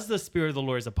because the Spirit of the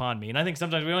Lord is upon me. And I think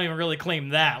sometimes we don't even really claim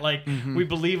that. Like we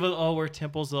believe, oh, we're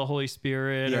temples of the Holy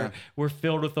Spirit, or we're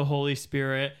filled with the Holy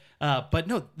Spirit. But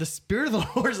no, the Spirit of the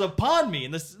Lord is upon me.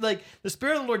 And this, like, the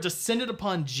Spirit of the Lord descended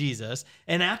upon Jesus.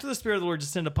 And after the Spirit of the Lord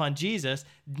descended upon Jesus,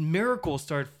 miracles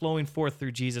started flowing forth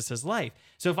through Jesus' life.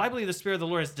 So if I believe the Spirit of the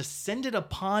Lord has descended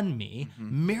upon me,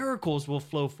 miracles will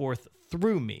flow forth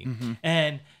through me.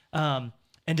 And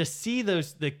to see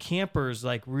the campers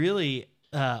like really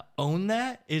own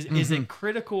that is a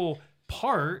critical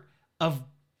part of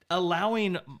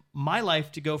allowing my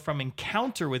life to go from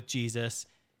encounter with Jesus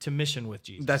to mission with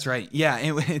Jesus. That's right. Yeah.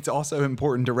 It's also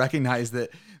important to recognize that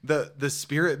the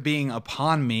Spirit being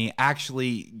upon me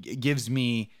actually gives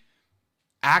me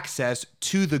access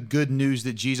to the good news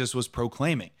that Jesus was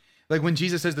proclaiming. Like when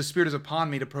Jesus says the Spirit is upon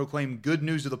me to proclaim good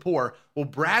news to the poor, well,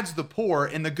 Brad's the poor,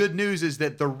 and the good news is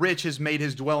that the rich has made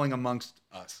his dwelling amongst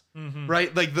us,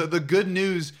 right? Like the good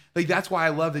news, like that's why I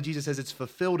love that Jesus says it's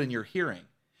fulfilled in your hearing.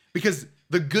 Because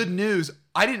the good news,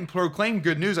 I didn't proclaim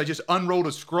good news, I just unrolled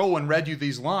a scroll and read you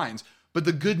these lines. But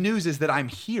the good news is that I'm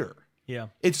here. Yeah.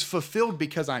 It's fulfilled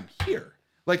because I'm here.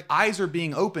 Like eyes are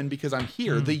being opened because I'm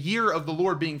here. The year of the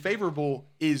Lord being favorable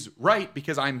is right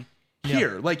because I'm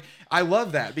here. Like I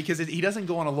love that because he doesn't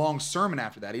go on a long sermon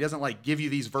after that. He doesn't like give you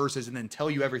these verses and then tell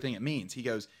you everything it means. He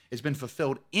goes, it's been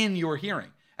fulfilled in your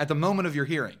hearing. At the moment of your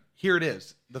hearing, here it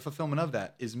is. The fulfillment of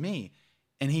that is me.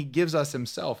 And he gives us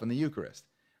himself in the Eucharist,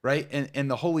 right? And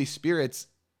the Holy Spirit's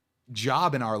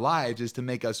job in our lives is to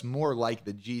make us more like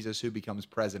the Jesus who becomes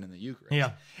present in the Eucharist.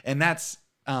 Yeah. And that's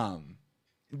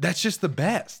just the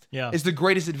best. Yeah. It's the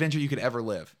greatest adventure you could ever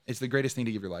live. It's the greatest thing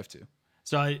to give your life to.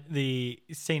 So the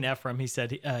Saint Ephrem, he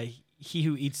said, he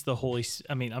who eats the Holy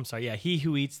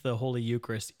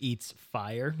Eucharist eats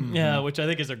fire. Yeah, which I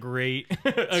think is a great.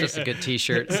 It's just a good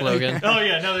T-shirt slogan. Oh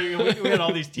yeah, no, we had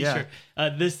all these T-shirts.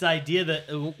 This idea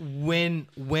that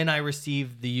when I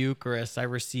receive the Eucharist, I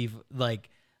receive like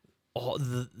all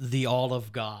the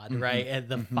of God, right, and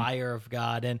the fire of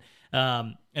God. And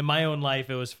in my own life,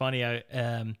 it was funny.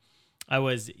 I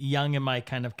was young in my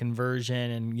kind of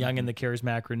conversion and young in the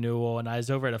charismatic renewal. And I was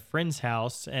over at a friend's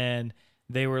house and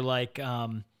they were like,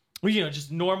 just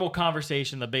normal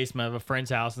conversation in the basement of a friend's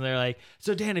house. And they're like,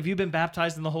 so Dan, have you been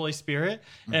baptized in the Holy Spirit?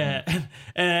 And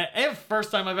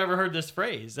first time I've ever heard this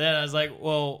phrase. And I was like,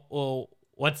 well,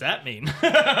 what's that mean?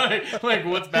 like,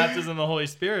 what's baptism in the Holy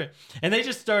Spirit? And they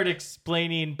just started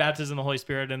explaining baptism in the Holy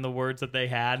Spirit and the words that they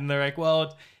had. And they're like,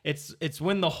 well, it's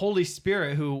when the Holy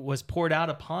Spirit who was poured out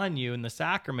upon you in the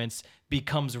sacraments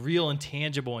becomes real and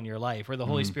tangible in your life, where the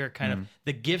Holy Spirit kind of,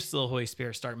 the gifts of the Holy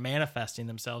Spirit start manifesting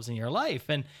themselves in your life.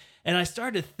 And I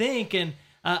started to think, and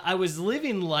I was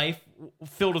living life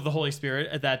filled with the Holy Spirit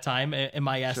at that time, in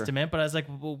my estimate, but I was like,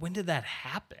 well, when did that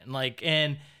happen? Like,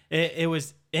 and it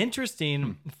was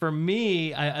interesting for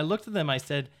me. I looked at them, I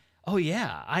said, oh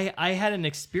yeah, I had an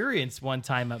experience one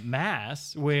time at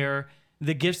Mass where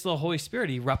the gifts of the Holy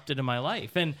Spirit erupted in my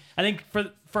life. And I think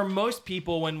for most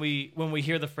people, when we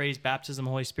hear the phrase baptism of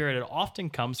the Holy Spirit, it often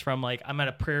comes from like, I'm at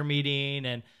a prayer meeting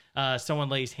and someone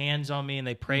lays hands on me and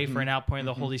they pray for an outpouring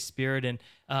of the Holy Spirit, and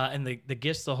the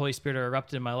gifts of the Holy Spirit are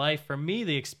erupted in my life. For me,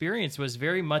 the experience was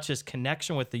very much this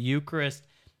connection with the Eucharist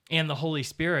and the Holy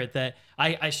Spirit, that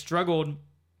I struggled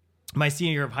my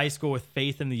senior year of high school with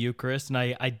faith in the Eucharist, and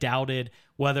I doubted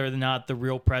whether or not the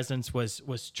real presence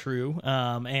was true.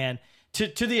 And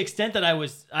to the extent that I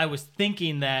was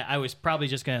thinking that I was probably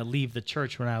just going to leave the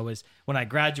church when I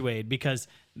graduated, because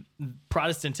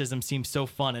Protestantism seemed so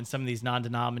fun, and some of these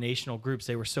non-denominational groups,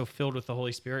 they were so filled with the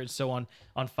Holy Spirit, so on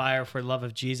fire for the love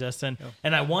of Jesus, and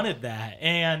I wanted that,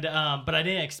 and but I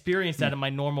didn't experience that in my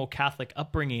normal Catholic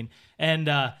upbringing. And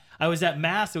I was at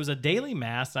Mass. It was a daily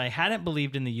Mass. I hadn't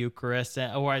believed in the Eucharist,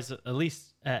 or I was at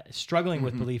least struggling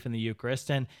with belief in the Eucharist.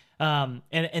 And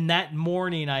that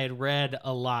morning I had read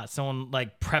a lot. Someone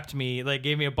like prepped me, like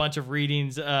gave me a bunch of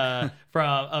readings they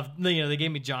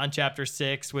gave me John chapter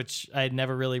 6, which I had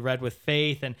never really read with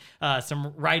faith, and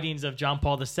some writings of John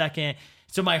Paul II.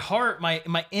 so my heart,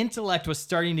 my intellect was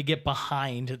starting to get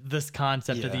behind this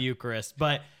concept of the Eucharist,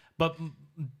 but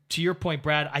to your point,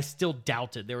 Brad, I still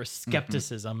doubted. There was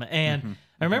skepticism. And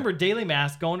I remember daily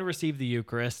mass, going to receive the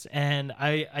Eucharist, and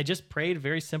I just prayed a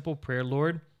very simple prayer.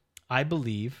 Lord, I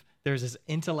believe. There's this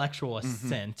intellectual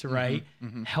assent, right?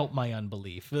 Help my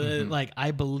unbelief. Like, I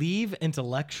believe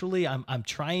intellectually. I'm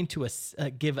trying to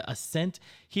give assent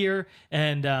here.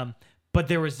 And, but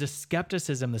there was this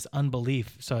skepticism, this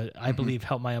unbelief. So I believe,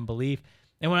 help my unbelief.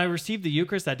 And when I received the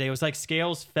Eucharist that day, it was like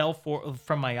scales fell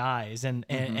from my eyes, and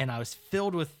I was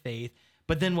filled with faith.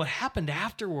 But then what happened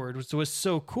afterward was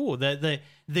so cool. The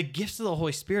gifts of the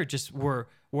Holy Spirit just were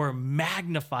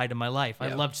magnified in my life.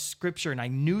 I loved Scripture, and I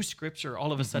knew Scripture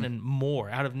all of a sudden more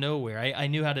out of nowhere. I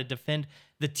knew how to defend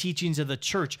the teachings of the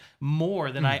church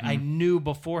more than I knew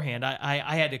beforehand.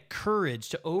 I had a courage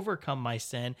to overcome my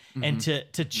sin and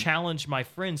to challenge my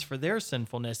friends for their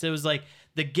sinfulness. It was like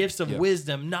the gifts of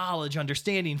wisdom, knowledge,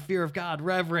 understanding, fear of God,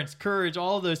 reverence, courage,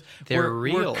 all of those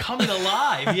were coming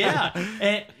alive.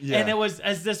 And it was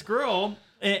as this girl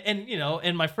and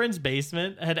in my friend's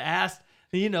basement had asked,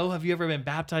 have you ever been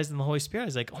baptized in the Holy Spirit? I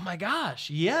was like, oh my gosh,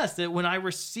 yes. That when I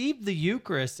received the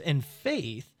Eucharist in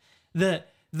faith, the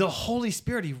Holy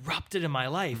Spirit erupted in my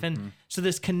life. And so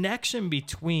this connection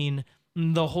between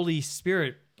the Holy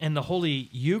Spirit and the Holy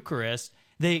Eucharist,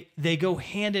 they go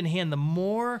hand in hand. The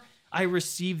more I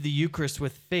receive the Eucharist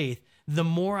with faith, the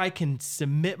more I can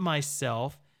submit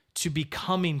myself to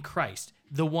becoming Christ,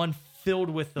 the one filled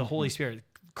with the Holy Spirit,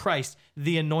 Christ,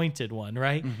 the anointed one,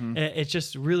 right? It's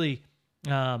just really,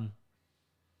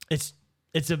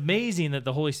 it's amazing that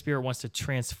the Holy Spirit wants to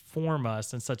transform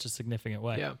us in such a significant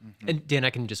way. Yeah. And Dan, I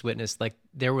can just witness, like,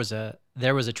 there was a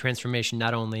transformation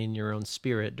not only in your own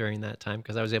spirit during that time,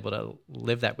 because I was able to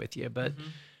live that with you,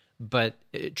 but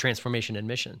transformation in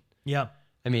mission. Yeah.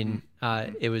 I mean,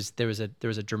 there was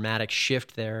a dramatic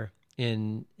shift there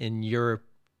in your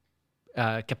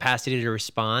capacity to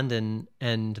respond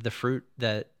and the fruit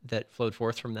that flowed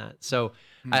forth from that. So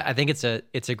I think it's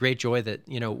a great joy that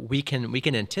we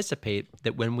can anticipate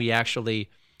that when we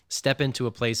actually step into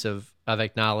a place of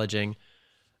acknowledging,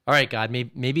 all right, God,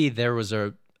 maybe there was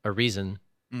a reason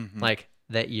like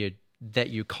that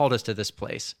you called us to this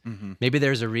place. Maybe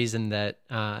there's a reason that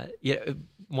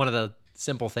one of the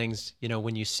simple things,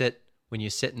 when you sit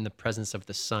in the presence of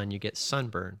the sun, you get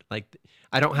sunburned. Like,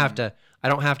 I don't have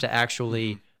to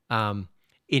actually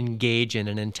engage in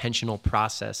an intentional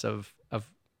process of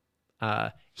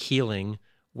healing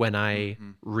when I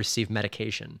receive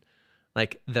medication.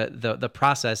 Like, the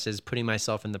process is putting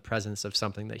myself in the presence of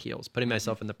something that heals, putting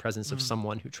myself in the presence of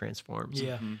someone who transforms.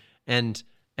 Yeah. And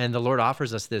the Lord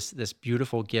offers us this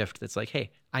beautiful gift that's like, hey,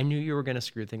 I knew you were going to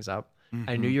screw things up.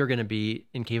 I knew you were going to be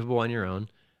incapable on your own.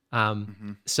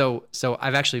 So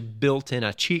I've actually built in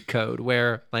a cheat code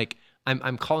where, like,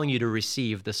 I'm calling you to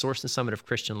receive the source and summit of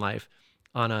Christian life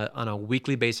on a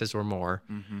weekly basis or more,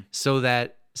 so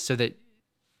that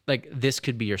like this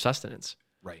could be your sustenance,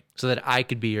 right? So that I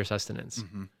could be your sustenance.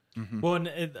 Well,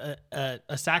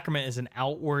 a sacrament is an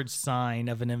outward sign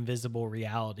of an invisible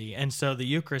reality. And so the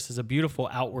Eucharist is a beautiful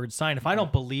outward sign. If I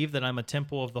don't believe that I'm a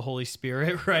temple of the Holy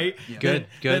Spirit, right? Yeah. Good.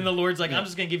 Then the Lord's like, I'm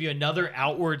just going to give you another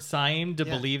outward sign to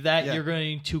believe that. You're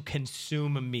going to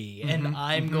consume me, and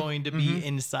I'm going to be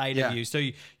inside of you. So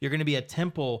you're going to be a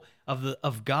temple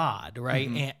of God,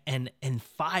 right? And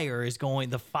fire is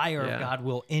the fire of God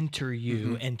will enter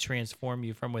you and transform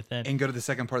you from within. And go to the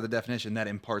second part of the definition, that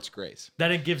imparts grace.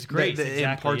 That it gives grace. It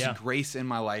imparts grace in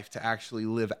my life to actually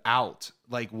live out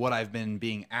like what I've been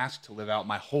being asked to live out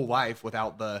my whole life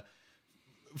without the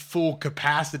full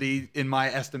capacity in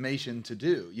my estimation to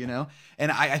do,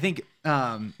 And I think,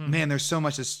 man, there's so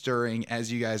much that's stirring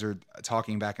as you guys are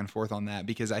talking back and forth on that,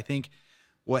 because I think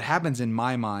what happens in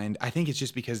my mind, I think it's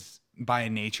just because by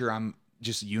nature I'm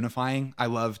just unifying. I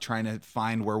love trying to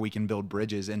find where we can build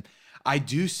bridges. And I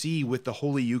do see with the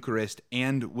Holy Eucharist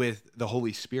and with the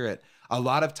Holy Spirit, a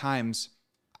lot of times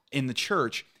in the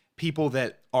church, people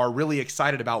that are really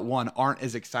excited about one aren't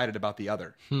as excited about the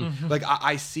other. Like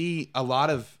I see a lot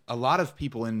of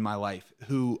people in my life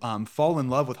who fall in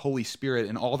love with Holy Spirit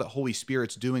and all that Holy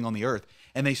Spirit's doing on the earth,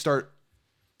 and they start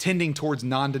tending towards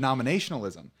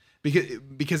non-denominationalism.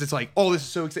 Because it's like, oh, this is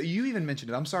so exciting. You even mentioned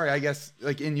it. I'm sorry, I guess,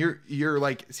 like in your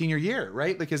like senior year,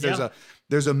 right? Because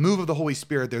there's a move of the Holy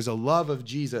Spirit. There's a love of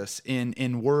Jesus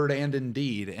in word and in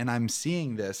deed. And I'm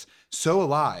seeing this so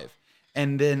alive.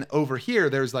 And then over here,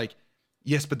 there's like,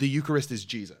 yes, but the Eucharist is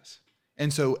Jesus.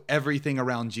 And so everything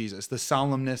around Jesus, the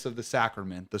solemnness of the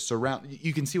sacrament, the surround,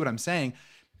 you can see what I'm saying.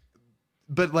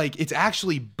 But like, it's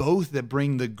actually both that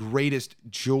bring the greatest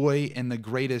joy and the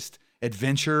greatest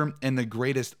adventure and the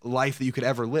greatest life that you could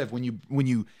ever live when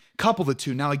you couple the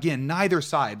two. Now, again, neither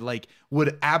side like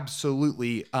would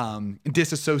absolutely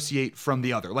disassociate from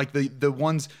the other. Like the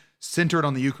ones centered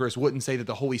on the Eucharist wouldn't say that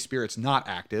the Holy Spirit's not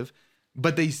active,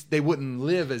 but they wouldn't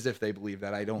live as if they believe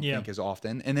that, I don't think, as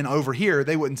often. And then over here,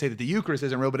 they wouldn't say that the Eucharist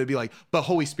isn't real, but it'd be like, but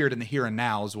Holy Spirit in the here and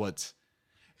now is what's...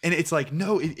 And it's like,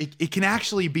 no, it can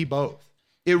actually be both.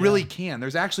 It really can.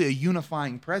 There's actually a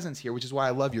unifying presence here, which is why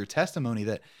I love your testimony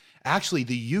that actually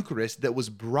the Eucharist that was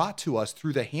brought to us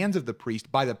through the hands of the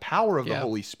priest by the power of the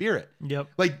Holy Spirit. Yep.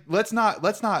 Like let's not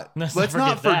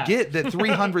forget that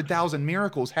 300,000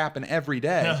 miracles happen every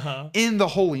day in the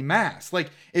Holy Mass. Like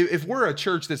if we're a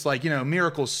church that's like,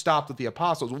 miracles stopped with the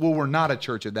apostles, well, we're not a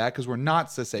church of that because we're not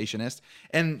cessationist.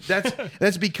 And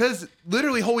that's because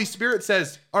literally Holy Spirit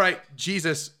says, all right,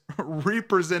 Jesus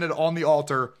represented on the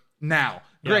altar now.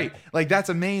 Great. Like that's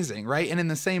amazing, right? And in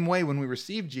the same way, when we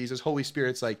receive Jesus, Holy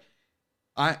Spirit's like,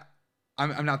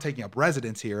 I'm now taking up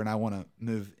residence here and I want to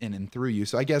move in and through you.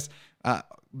 So I guess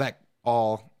that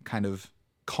all kind of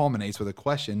culminates with a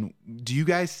question. Do you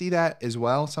guys see that as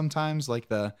well sometimes? Like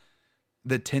the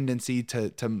tendency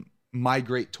to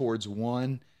migrate towards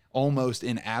one almost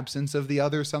in absence of the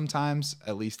other sometimes,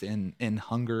 at least in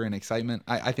hunger and excitement.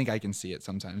 I think I can see it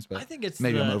sometimes, but I think it's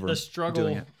maybe the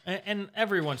struggle, and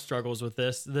everyone struggles with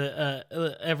this.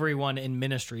 Everyone in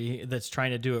ministry that's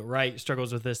trying to do it right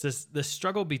struggles with this. This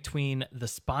struggle between the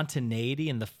spontaneity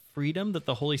and the freedom that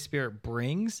the Holy Spirit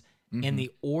brings and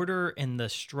the order and the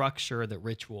structure that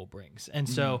ritual brings. And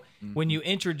so when you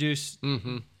introduce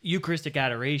Eucharistic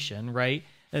adoration, right,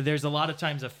 there's a lot of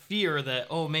times a fear that,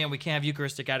 oh man, we can't have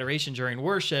Eucharistic adoration during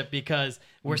worship because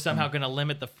we're somehow going to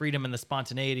limit the freedom and the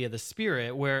spontaneity of the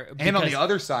Spirit. And on the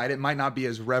other side, it might not be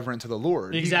as reverent to the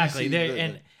Lord. Exactly.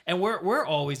 And we're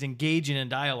always engaging in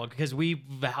dialogue because we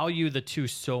value the two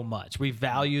so much. We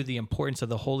value the importance of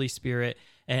the Holy Spirit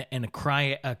and a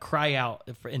cry out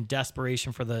in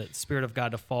desperation for the Spirit of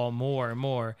God to fall more and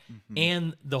more,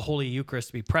 and the Holy Eucharist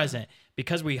to be present.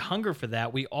 Because we hunger for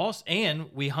that, we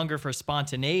hunger for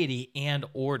spontaneity and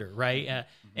order, right?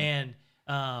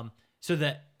 So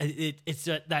that it's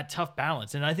that tough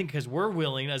balance. And I think because we're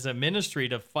willing as a ministry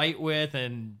to fight with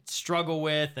and struggle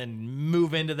with and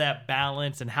move into that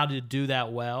balance and how to do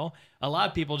that well, a lot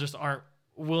of people just aren't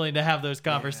willing to have those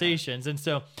conversations. And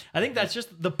so I think that's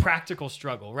just the practical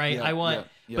struggle, right?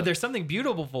 But there's something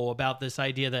beautiful about this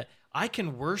idea that I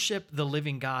can worship the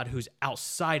living God who's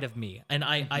outside of me. And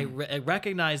I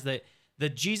recognize that the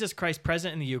Jesus Christ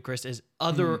present in the Eucharist is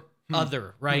other,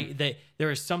 right? That there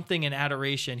is something in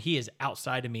adoration. He is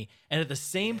outside of me. And at the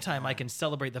same time, I can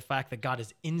celebrate the fact that God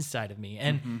is inside of me.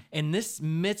 And in this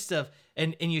midst of,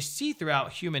 and you see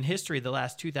throughout human history, the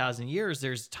last 2,000 years,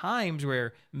 there's times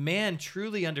where man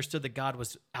truly understood that God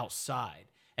was outside.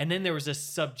 And then there was a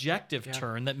subjective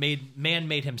turn that man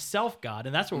made himself God.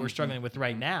 And that's what we're struggling with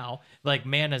right now. Like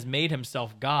man has made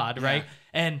himself God, right?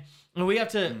 And we have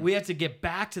to get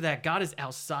back to that. God is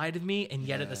outside of me, and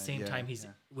yet at the same time, he's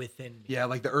within me. Yeah,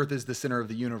 like the earth is the center of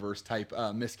the universe type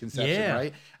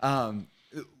misconception, right?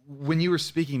 When you were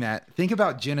speaking that, think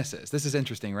about Genesis. This is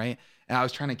interesting, right? And I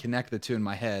was trying to connect the two in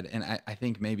my head, and I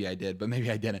think maybe I did, but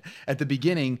maybe I didn't. At the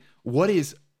beginning, what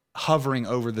is hovering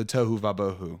over the tohu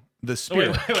vabohu? The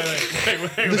Spirit.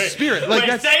 Wait. The Spirit.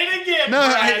 Like say it again. No,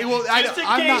 Brad,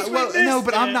 I'm not. Well, no,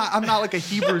 but I'm not like a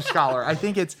Hebrew scholar. I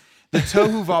think it's the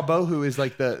tohu vabohu is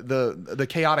like the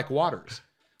chaotic waters.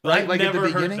 Right? I've like never at the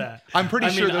beginning. heard that. I'm pretty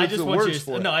sure those are the words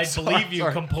for it. No, I believe you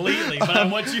completely, but I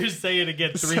want you to say it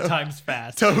again three times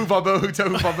fast. Tohu vabohu,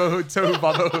 tohu vabohu, tohu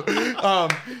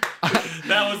vabohu.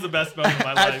 That was the best moment of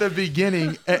my life. At the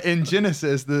beginning in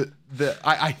Genesis,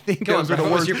 I think those are the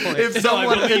words.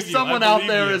 If someone out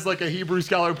there is like a Hebrew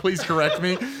scholar, please correct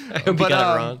me. I hope you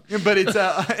got it wrong. But it's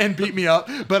and beat me up.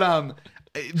 But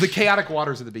the chaotic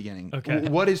waters at the beginning. Okay.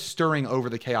 What is stirring over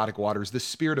the chaotic waters? The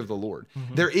Spirit of the Lord.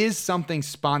 There is something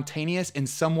spontaneous and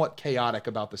somewhat chaotic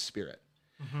about the Spirit.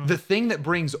 The thing that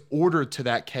brings order to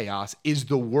that chaos is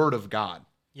the Word of God.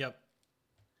 Yep.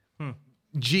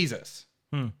 Jesus.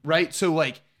 Right? So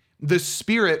like the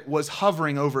Spirit was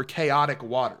hovering over chaotic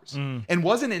waters and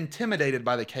wasn't intimidated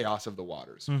by the chaos of the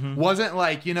waters. Wasn't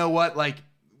like, you know what, like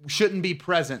shouldn't be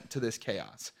present to this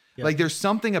chaos. Yep. Like there's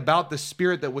something about the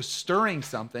Spirit that was stirring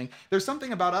something. There's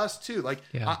something about us too. Like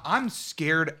I'm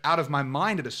scared out of my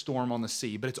mind at a storm on the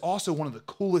sea, but it's also one of the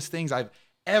coolest things I've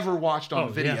ever watched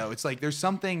on video. Yeah. It's like there's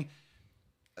something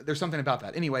about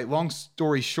that. Anyway, long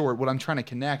story short, what I'm trying to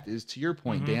connect is to your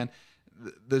point, Dan,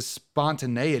 the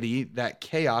spontaneity, that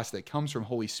chaos that comes from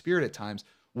Holy Spirit at times.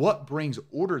 What brings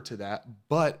order to that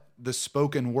but the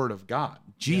spoken word of God,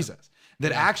 Jesus?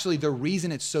 That actually the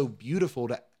reason it's so beautiful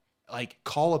to like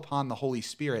call upon the Holy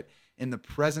Spirit in the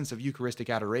presence of Eucharistic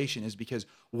adoration is because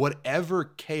whatever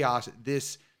chaos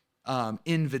this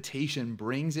invitation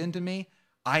brings into me,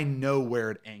 I know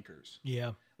where it anchors.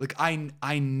 Yeah. Like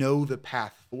I know the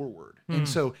path forward. And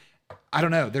so I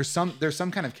don't know, there's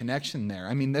some kind of connection there.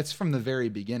 I mean, that's from the very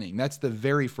beginning. That's the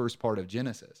very first part of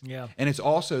Genesis. Yeah. And it's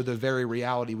also the very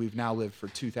reality we've now lived for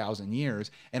 2,000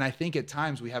 years. And I think at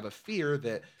times we have a fear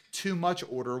that too much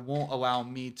order won't allow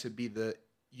me to be the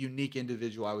unique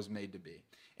individual I was made to be.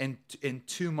 And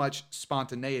too much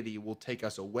spontaneity will take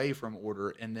us away from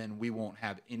order, and then we won't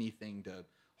have anything to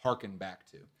hearken back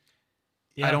to.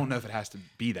 Yeah. I don't know if it has to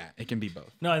be that. It can be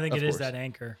both. No, I think it is that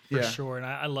anchor for sure, and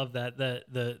I love that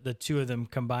the two of them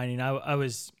combining. I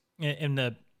was in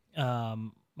the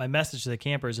my message to the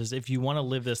campers is if you want to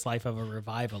live this life of a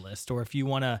revivalist, or if you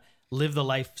want to live the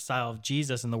lifestyle of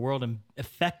Jesus in the world and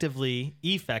effectively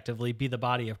be the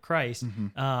body of Christ,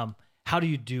 how do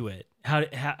you do it?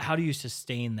 How do you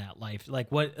sustain that life?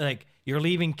 Like what? Like you're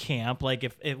leaving camp. Like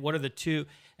if what are the two?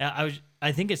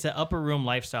 I think it's the upper room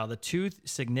lifestyle. The two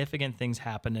significant things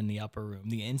happen in the upper room: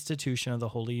 the institution of the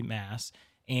Holy Mass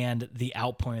and the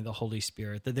outpouring of the Holy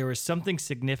Spirit. That there was something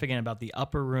significant about the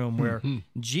upper room where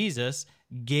Jesus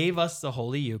gave us the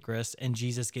Holy Eucharist and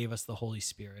Jesus gave us the Holy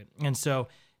Spirit. And so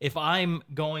if I'm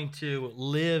going to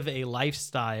live a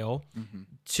lifestyle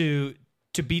to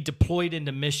be deployed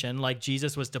into mission, like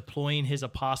Jesus was deploying his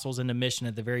apostles into mission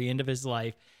at the very end of his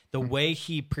life, the way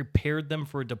he prepared them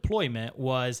for deployment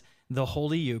was the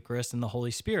Holy Eucharist and the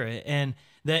Holy Spirit. And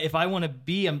that if I want to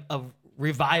be a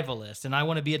revivalist and I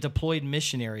want to be a deployed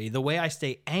missionary, the way I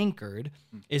stay anchored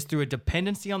is through a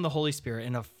dependency on the Holy Spirit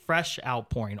and a fresh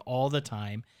outpouring all the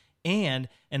time, and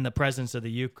in the presence of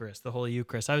the Eucharist, the Holy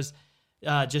Eucharist. I was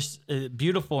just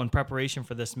beautiful in preparation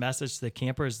for this message to the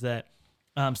campers that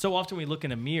so often we look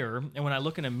in a mirror, and when I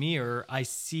look in a mirror, I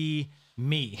see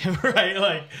me, right?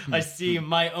 Like I see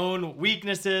my own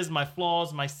weaknesses, my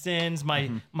flaws, my sins,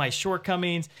 my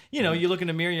shortcomings. You know, you look in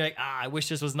the mirror, and you're like, I wish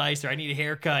this was nicer. I need a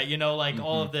haircut. You know, like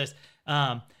all of this.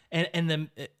 And then,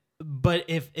 but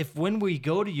if when we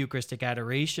go to Eucharistic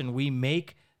adoration, we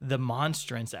make the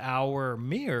monstrance our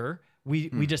mirror, we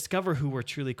discover who we're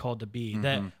truly called to be.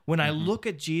 That when I look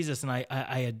at Jesus and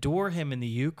I adore him in the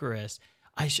Eucharist,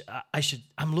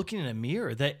 I'm looking in a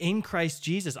mirror that in Christ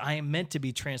Jesus, I am meant to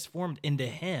be transformed into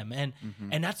him.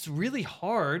 And that's really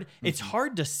hard. It's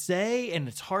hard to say and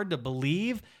it's hard to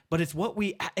believe, but it's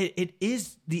it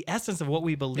is the essence of what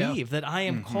we believe, that I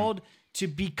am called to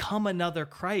become another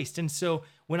Christ. And so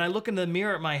when I look in the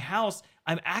mirror at my house,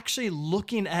 I'm actually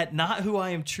looking at not who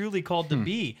I am truly called to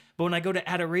be, but when I go to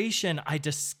adoration, I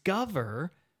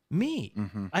discover me.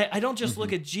 I don't just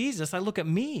look at Jesus, I look at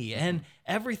me and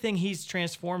everything he's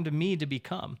transformed me to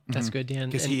become. That's good, Dan.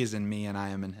 Because he is in me and I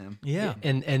am in him. Yeah.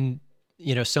 And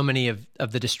you know, so many of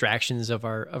the distractions of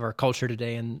our culture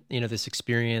today, and you know, this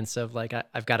experience of like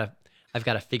I've got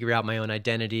to figure out my own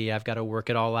identity. I've got to work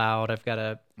it all out. I've got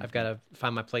to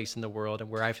find my place in the world and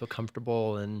where I feel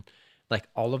comfortable, and like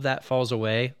all of that falls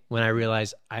away when I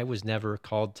realize I was never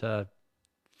called to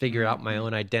figure out my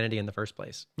own identity in the first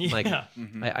place. Yeah. Like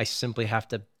I simply have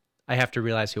to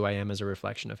realize who I am as a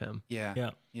reflection of him.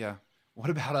 Yeah. What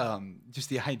about just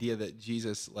the idea that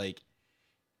Jesus, like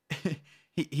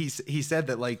he said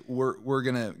that like we're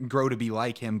gonna grow to be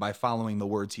like him by following the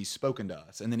words he's spoken to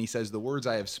us, and then he says the words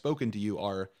I have spoken to you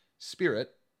are spirit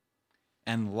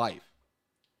and life,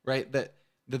 right? That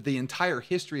the entire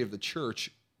history of the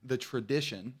church, the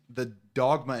tradition, the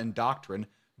dogma and doctrine,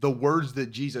 the words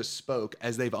that Jesus spoke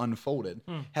as they've unfolded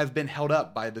have been held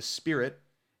up by the Spirit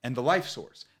and the life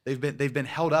source. They've been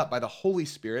held up by the Holy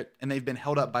Spirit, and they've been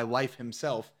held up by life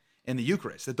himself in the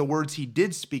Eucharist. That the words he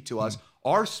did speak to us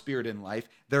are spirit and life.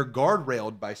 They're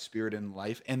guardrailed by spirit and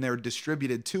life, and they're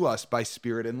distributed to us by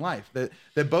spirit and life.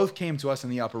 That both came to us in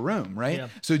the upper room, right? Yeah.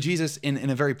 So Jesus, in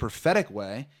a very prophetic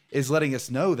way, is letting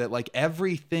us know that like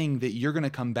everything that you're going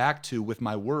to come back to with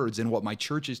my words and what my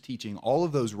church is teaching, all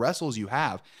of those wrestles you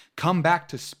have, come back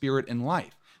to spirit and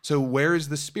life. So where is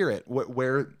the Spirit?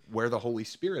 Where the Holy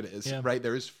Spirit is, right?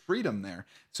 There is freedom there.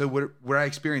 So where I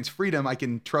experience freedom, I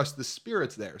can trust the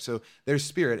Spirit's there. So there's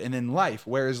Spirit. And then life,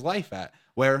 where is life at?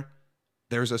 Where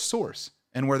there's a source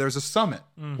and where there's a summit.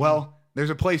 Well,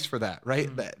 there's a place for that, right?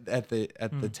 At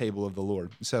the table of the Lord.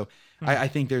 So I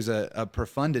think there's a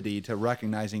profundity to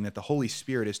recognizing that the Holy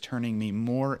Spirit is turning me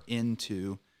more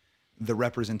into the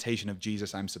representation of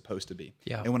Jesus I'm supposed to be.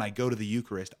 Yeah. And when I go to the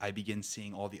Eucharist, I begin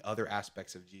seeing all the other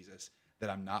aspects of Jesus that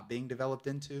I'm not being developed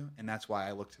into. And that's why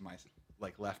I look to my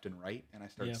like left and right, and I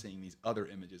started seeing these other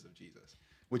images of Jesus,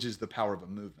 which is the power of a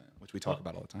movement, which we talk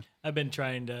about all the time. I've been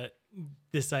trying to,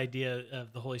 this idea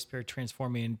of the Holy Spirit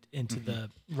transforming into the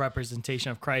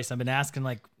representation of Christ. I've been asking,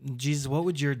 like, Jesus, what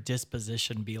would your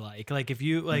disposition be like? Like, if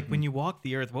you, like, when you walk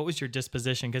the earth, what was your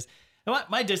disposition? Because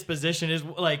my disposition is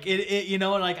like, you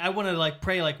know, like, I want to like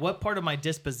pray, like, what part of my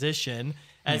disposition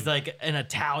as like an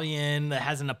Italian that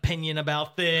has an opinion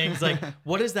about things, like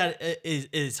what is that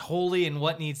is holy and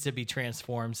what needs to be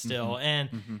transformed still. And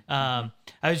I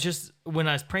was just, when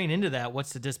I was praying into that,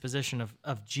 what's the disposition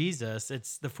of Jesus?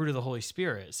 It's the fruit of the Holy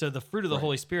Spirit. So the fruit of the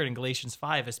Holy Spirit in Galatians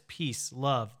 5 is peace,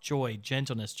 love, joy,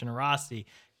 gentleness, generosity,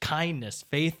 kindness,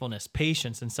 faithfulness,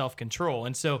 patience, and self-control.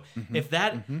 And so if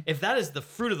that is the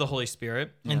fruit of the Holy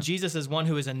Spirit, and Jesus is one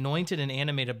who is anointed and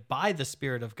animated by the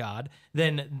Spirit of God,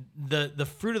 then the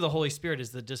fruit of the Holy Spirit is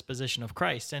the disposition of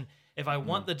Christ. And if I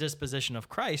want the disposition of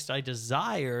Christ, I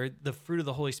desire the fruit of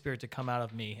the Holy Spirit to come out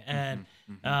of me. And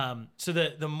so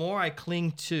the more I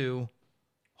cling to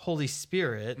Holy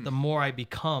Spirit, the more I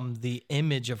become the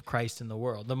image of Christ in the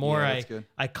world. The more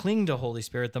I cling to Holy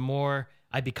Spirit, the more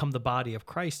I become the body of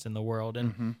Christ in the world.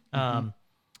 And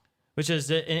which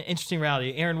is an interesting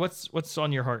reality. Aaron, what's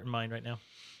on your heart and mind right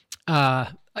now?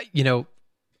 You know,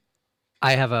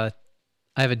 I have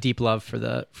a deep love for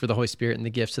the Holy Spirit and the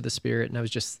gifts of the Spirit. And I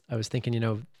was thinking, you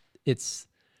know, it's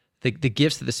the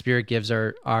gifts that the Spirit gives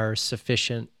are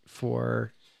sufficient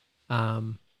for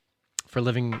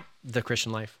living the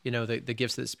Christian life. You know, the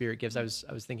gifts that the Spirit gives. I was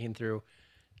thinking through,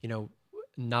 you know,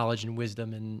 knowledge and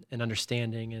wisdom and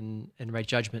understanding and right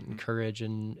judgment and courage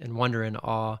and wonder and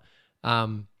awe.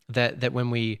 That when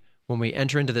we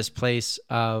enter into this place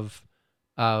of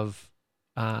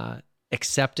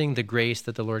accepting the grace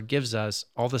that the Lord gives us,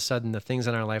 all of a sudden the things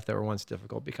in our life that were once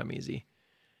difficult become easy.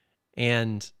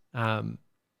 And Brad,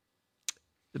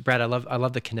 I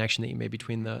love the connection that you made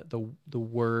between the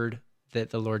word that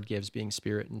the Lord gives being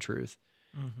spirit and truth.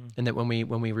 And that when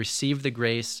we receive the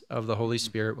grace of the Holy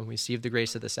Spirit, when we receive the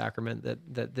grace of the sacrament,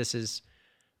 that this is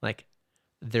like,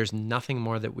 there's nothing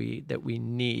more that we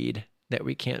need that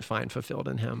we can't find fulfilled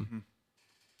in Him.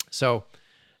 So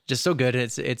just so good.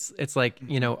 It's like,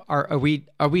 you know, are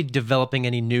we developing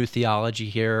any new theology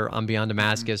here on Beyond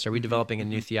Damascus? Are we developing a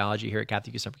new theology here at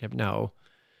Catholic Youth Summer Camp? No,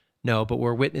 but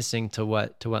we're witnessing to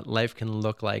what life can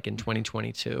look like in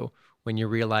 2022. When you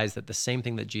realize that the same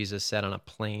thing that Jesus said on a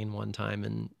plane one time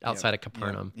and outside of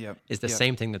Capernaum is the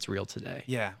same thing that's real today.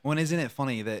 Yeah. Well, isn't it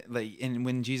funny that, like, and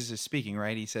when Jesus is speaking,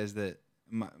 right, he says that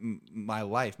my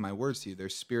life, my words to you,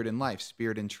 there's spirit and life,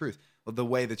 spirit and truth. Well, the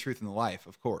way, the truth, and the life,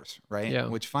 of course, right? Yeah.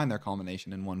 Which find their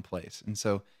culmination in one place. And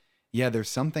so, there's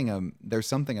something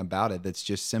about it that's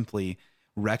just simply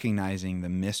recognizing the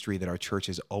mystery that our church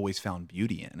has always found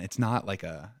beauty in. It's not like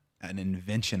an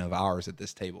invention of ours at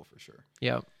this table, for sure.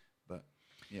 Yeah.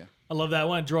 Yeah, I love that. I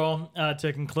want to draw to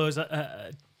a conclusion.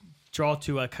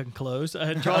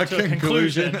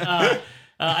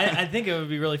 I think it would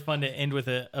be really fun to end with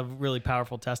a really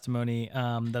powerful testimony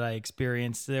that I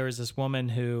experienced. There was this woman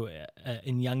who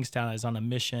in Youngstown is on a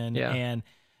mission, and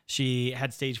she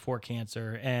had stage 4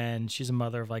 cancer, and she's a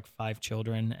mother of like 5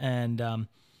 children. And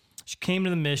she came to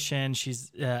the mission.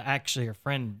 She's actually, her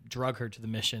friend drug her to the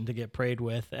mission to get prayed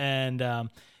with, and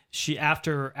she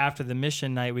after the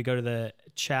mission night, we go to the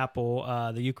chapel,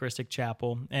 the Eucharistic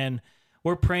chapel, and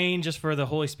we're praying just for the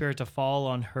Holy Spirit to fall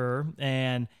on her.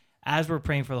 And as we're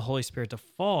praying for the Holy Spirit to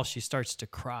fall, she starts to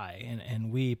cry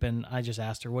and weep. And I just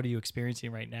asked her, "What are you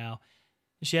experiencing right now?"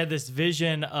 And she had this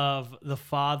vision of the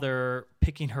Father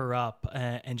picking her up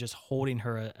and just holding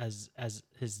her as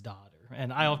his daughter.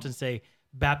 And I often say,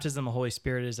 baptism of the Holy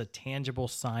Spirit is a tangible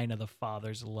sign of the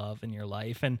Father's love in your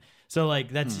life. And so like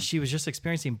she was just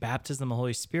experiencing baptism of the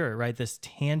Holy Spirit, right? This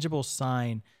tangible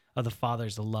sign of the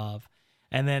Father's love.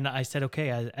 And then I said, okay,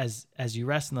 as you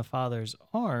rest in the Father's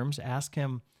arms, ask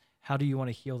Him, how do you want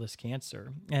to heal this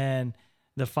cancer? And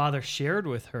the Father shared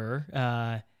with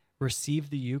her, receive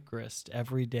the Eucharist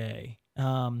every day.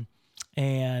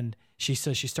 And she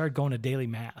started going to daily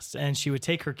mass, and she would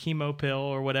take her chemo pill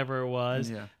or whatever it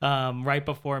was right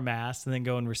before mass, and then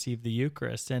go and receive the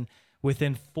Eucharist. And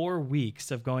within 4 weeks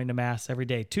of going to mass every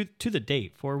day, to the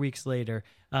date, 4 weeks later,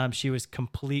 she was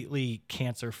completely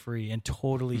cancer-free and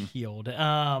totally healed.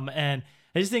 And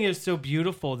I just think it was so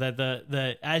beautiful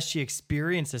that as she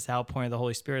experienced this outpouring of the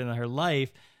Holy Spirit in her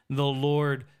life, the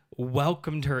Lord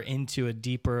welcomed her into a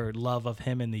deeper love of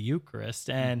Him in the Eucharist,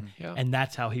 and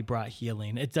that's how He brought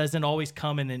healing. It doesn't always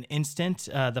come in an instant.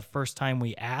 The first time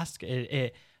we ask,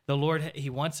 the Lord, He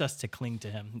wants us to cling to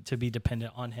Him, to be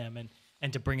dependent on Him,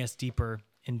 and to bring us deeper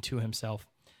into Himself.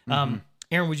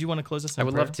 Aaron, would you want to close us in I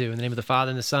would prayer? love to. In the name of the Father,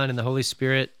 and the Son, and the Holy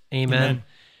Spirit. Amen.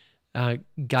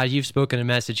 God, you've spoken a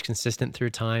message consistent through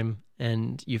time,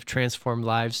 and you've transformed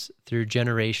lives through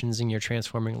generations, and you're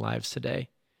transforming lives today.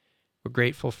 We're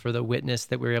grateful for the witness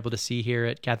that we were able to see here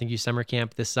at Catholic Youth Summer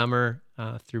Camp this summer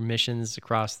through missions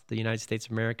across the United States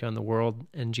of America and the world.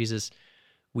 And Jesus,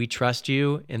 we trust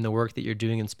you in the work that you're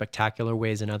doing in spectacular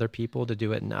ways in other people to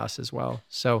do it in us as well.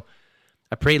 So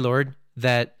I pray, Lord,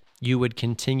 that you would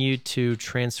continue to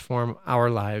transform our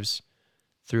lives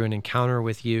through an encounter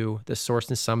with you, the source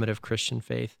and summit of Christian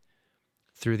faith,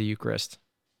 through the Eucharist.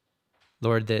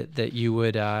 Lord, that you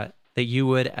would,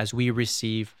 as we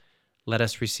receive, let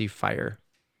us receive fire,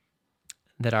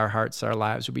 that our hearts, our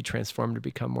lives would be transformed to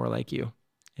become more like you.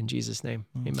 In Jesus' name,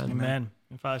 amen. Amen.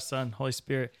 And Father, Son, Holy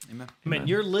Spirit. Amen. Amen.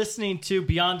 You're listening to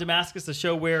Beyond Damascus, the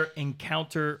show where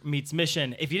encounter meets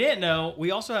mission. If you didn't know,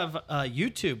 we also have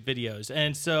YouTube videos.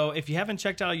 And so if you haven't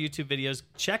checked out our YouTube videos,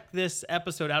 check this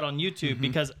episode out on YouTube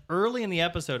because early in the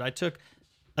episode, I took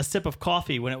a sip of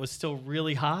coffee when it was still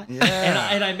really hot. Yeah.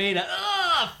 And I made a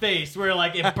face where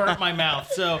like it burnt my mouth.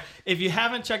 So if you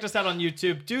haven't checked us out on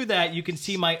YouTube, do that. You can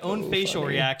see my own facial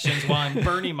reactions while I'm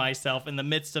burning myself in the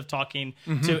midst of talking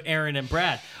to Aaron and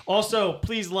Brad. Also,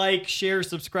 please like, share,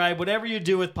 subscribe, whatever you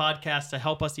do with podcasts to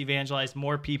help us evangelize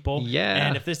more people. Yeah.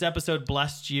 And if this episode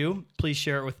blessed you, please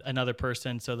share it with another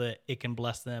person so that it can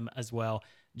bless them as well.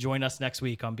 Join us next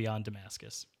week on Beyond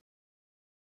Damascus.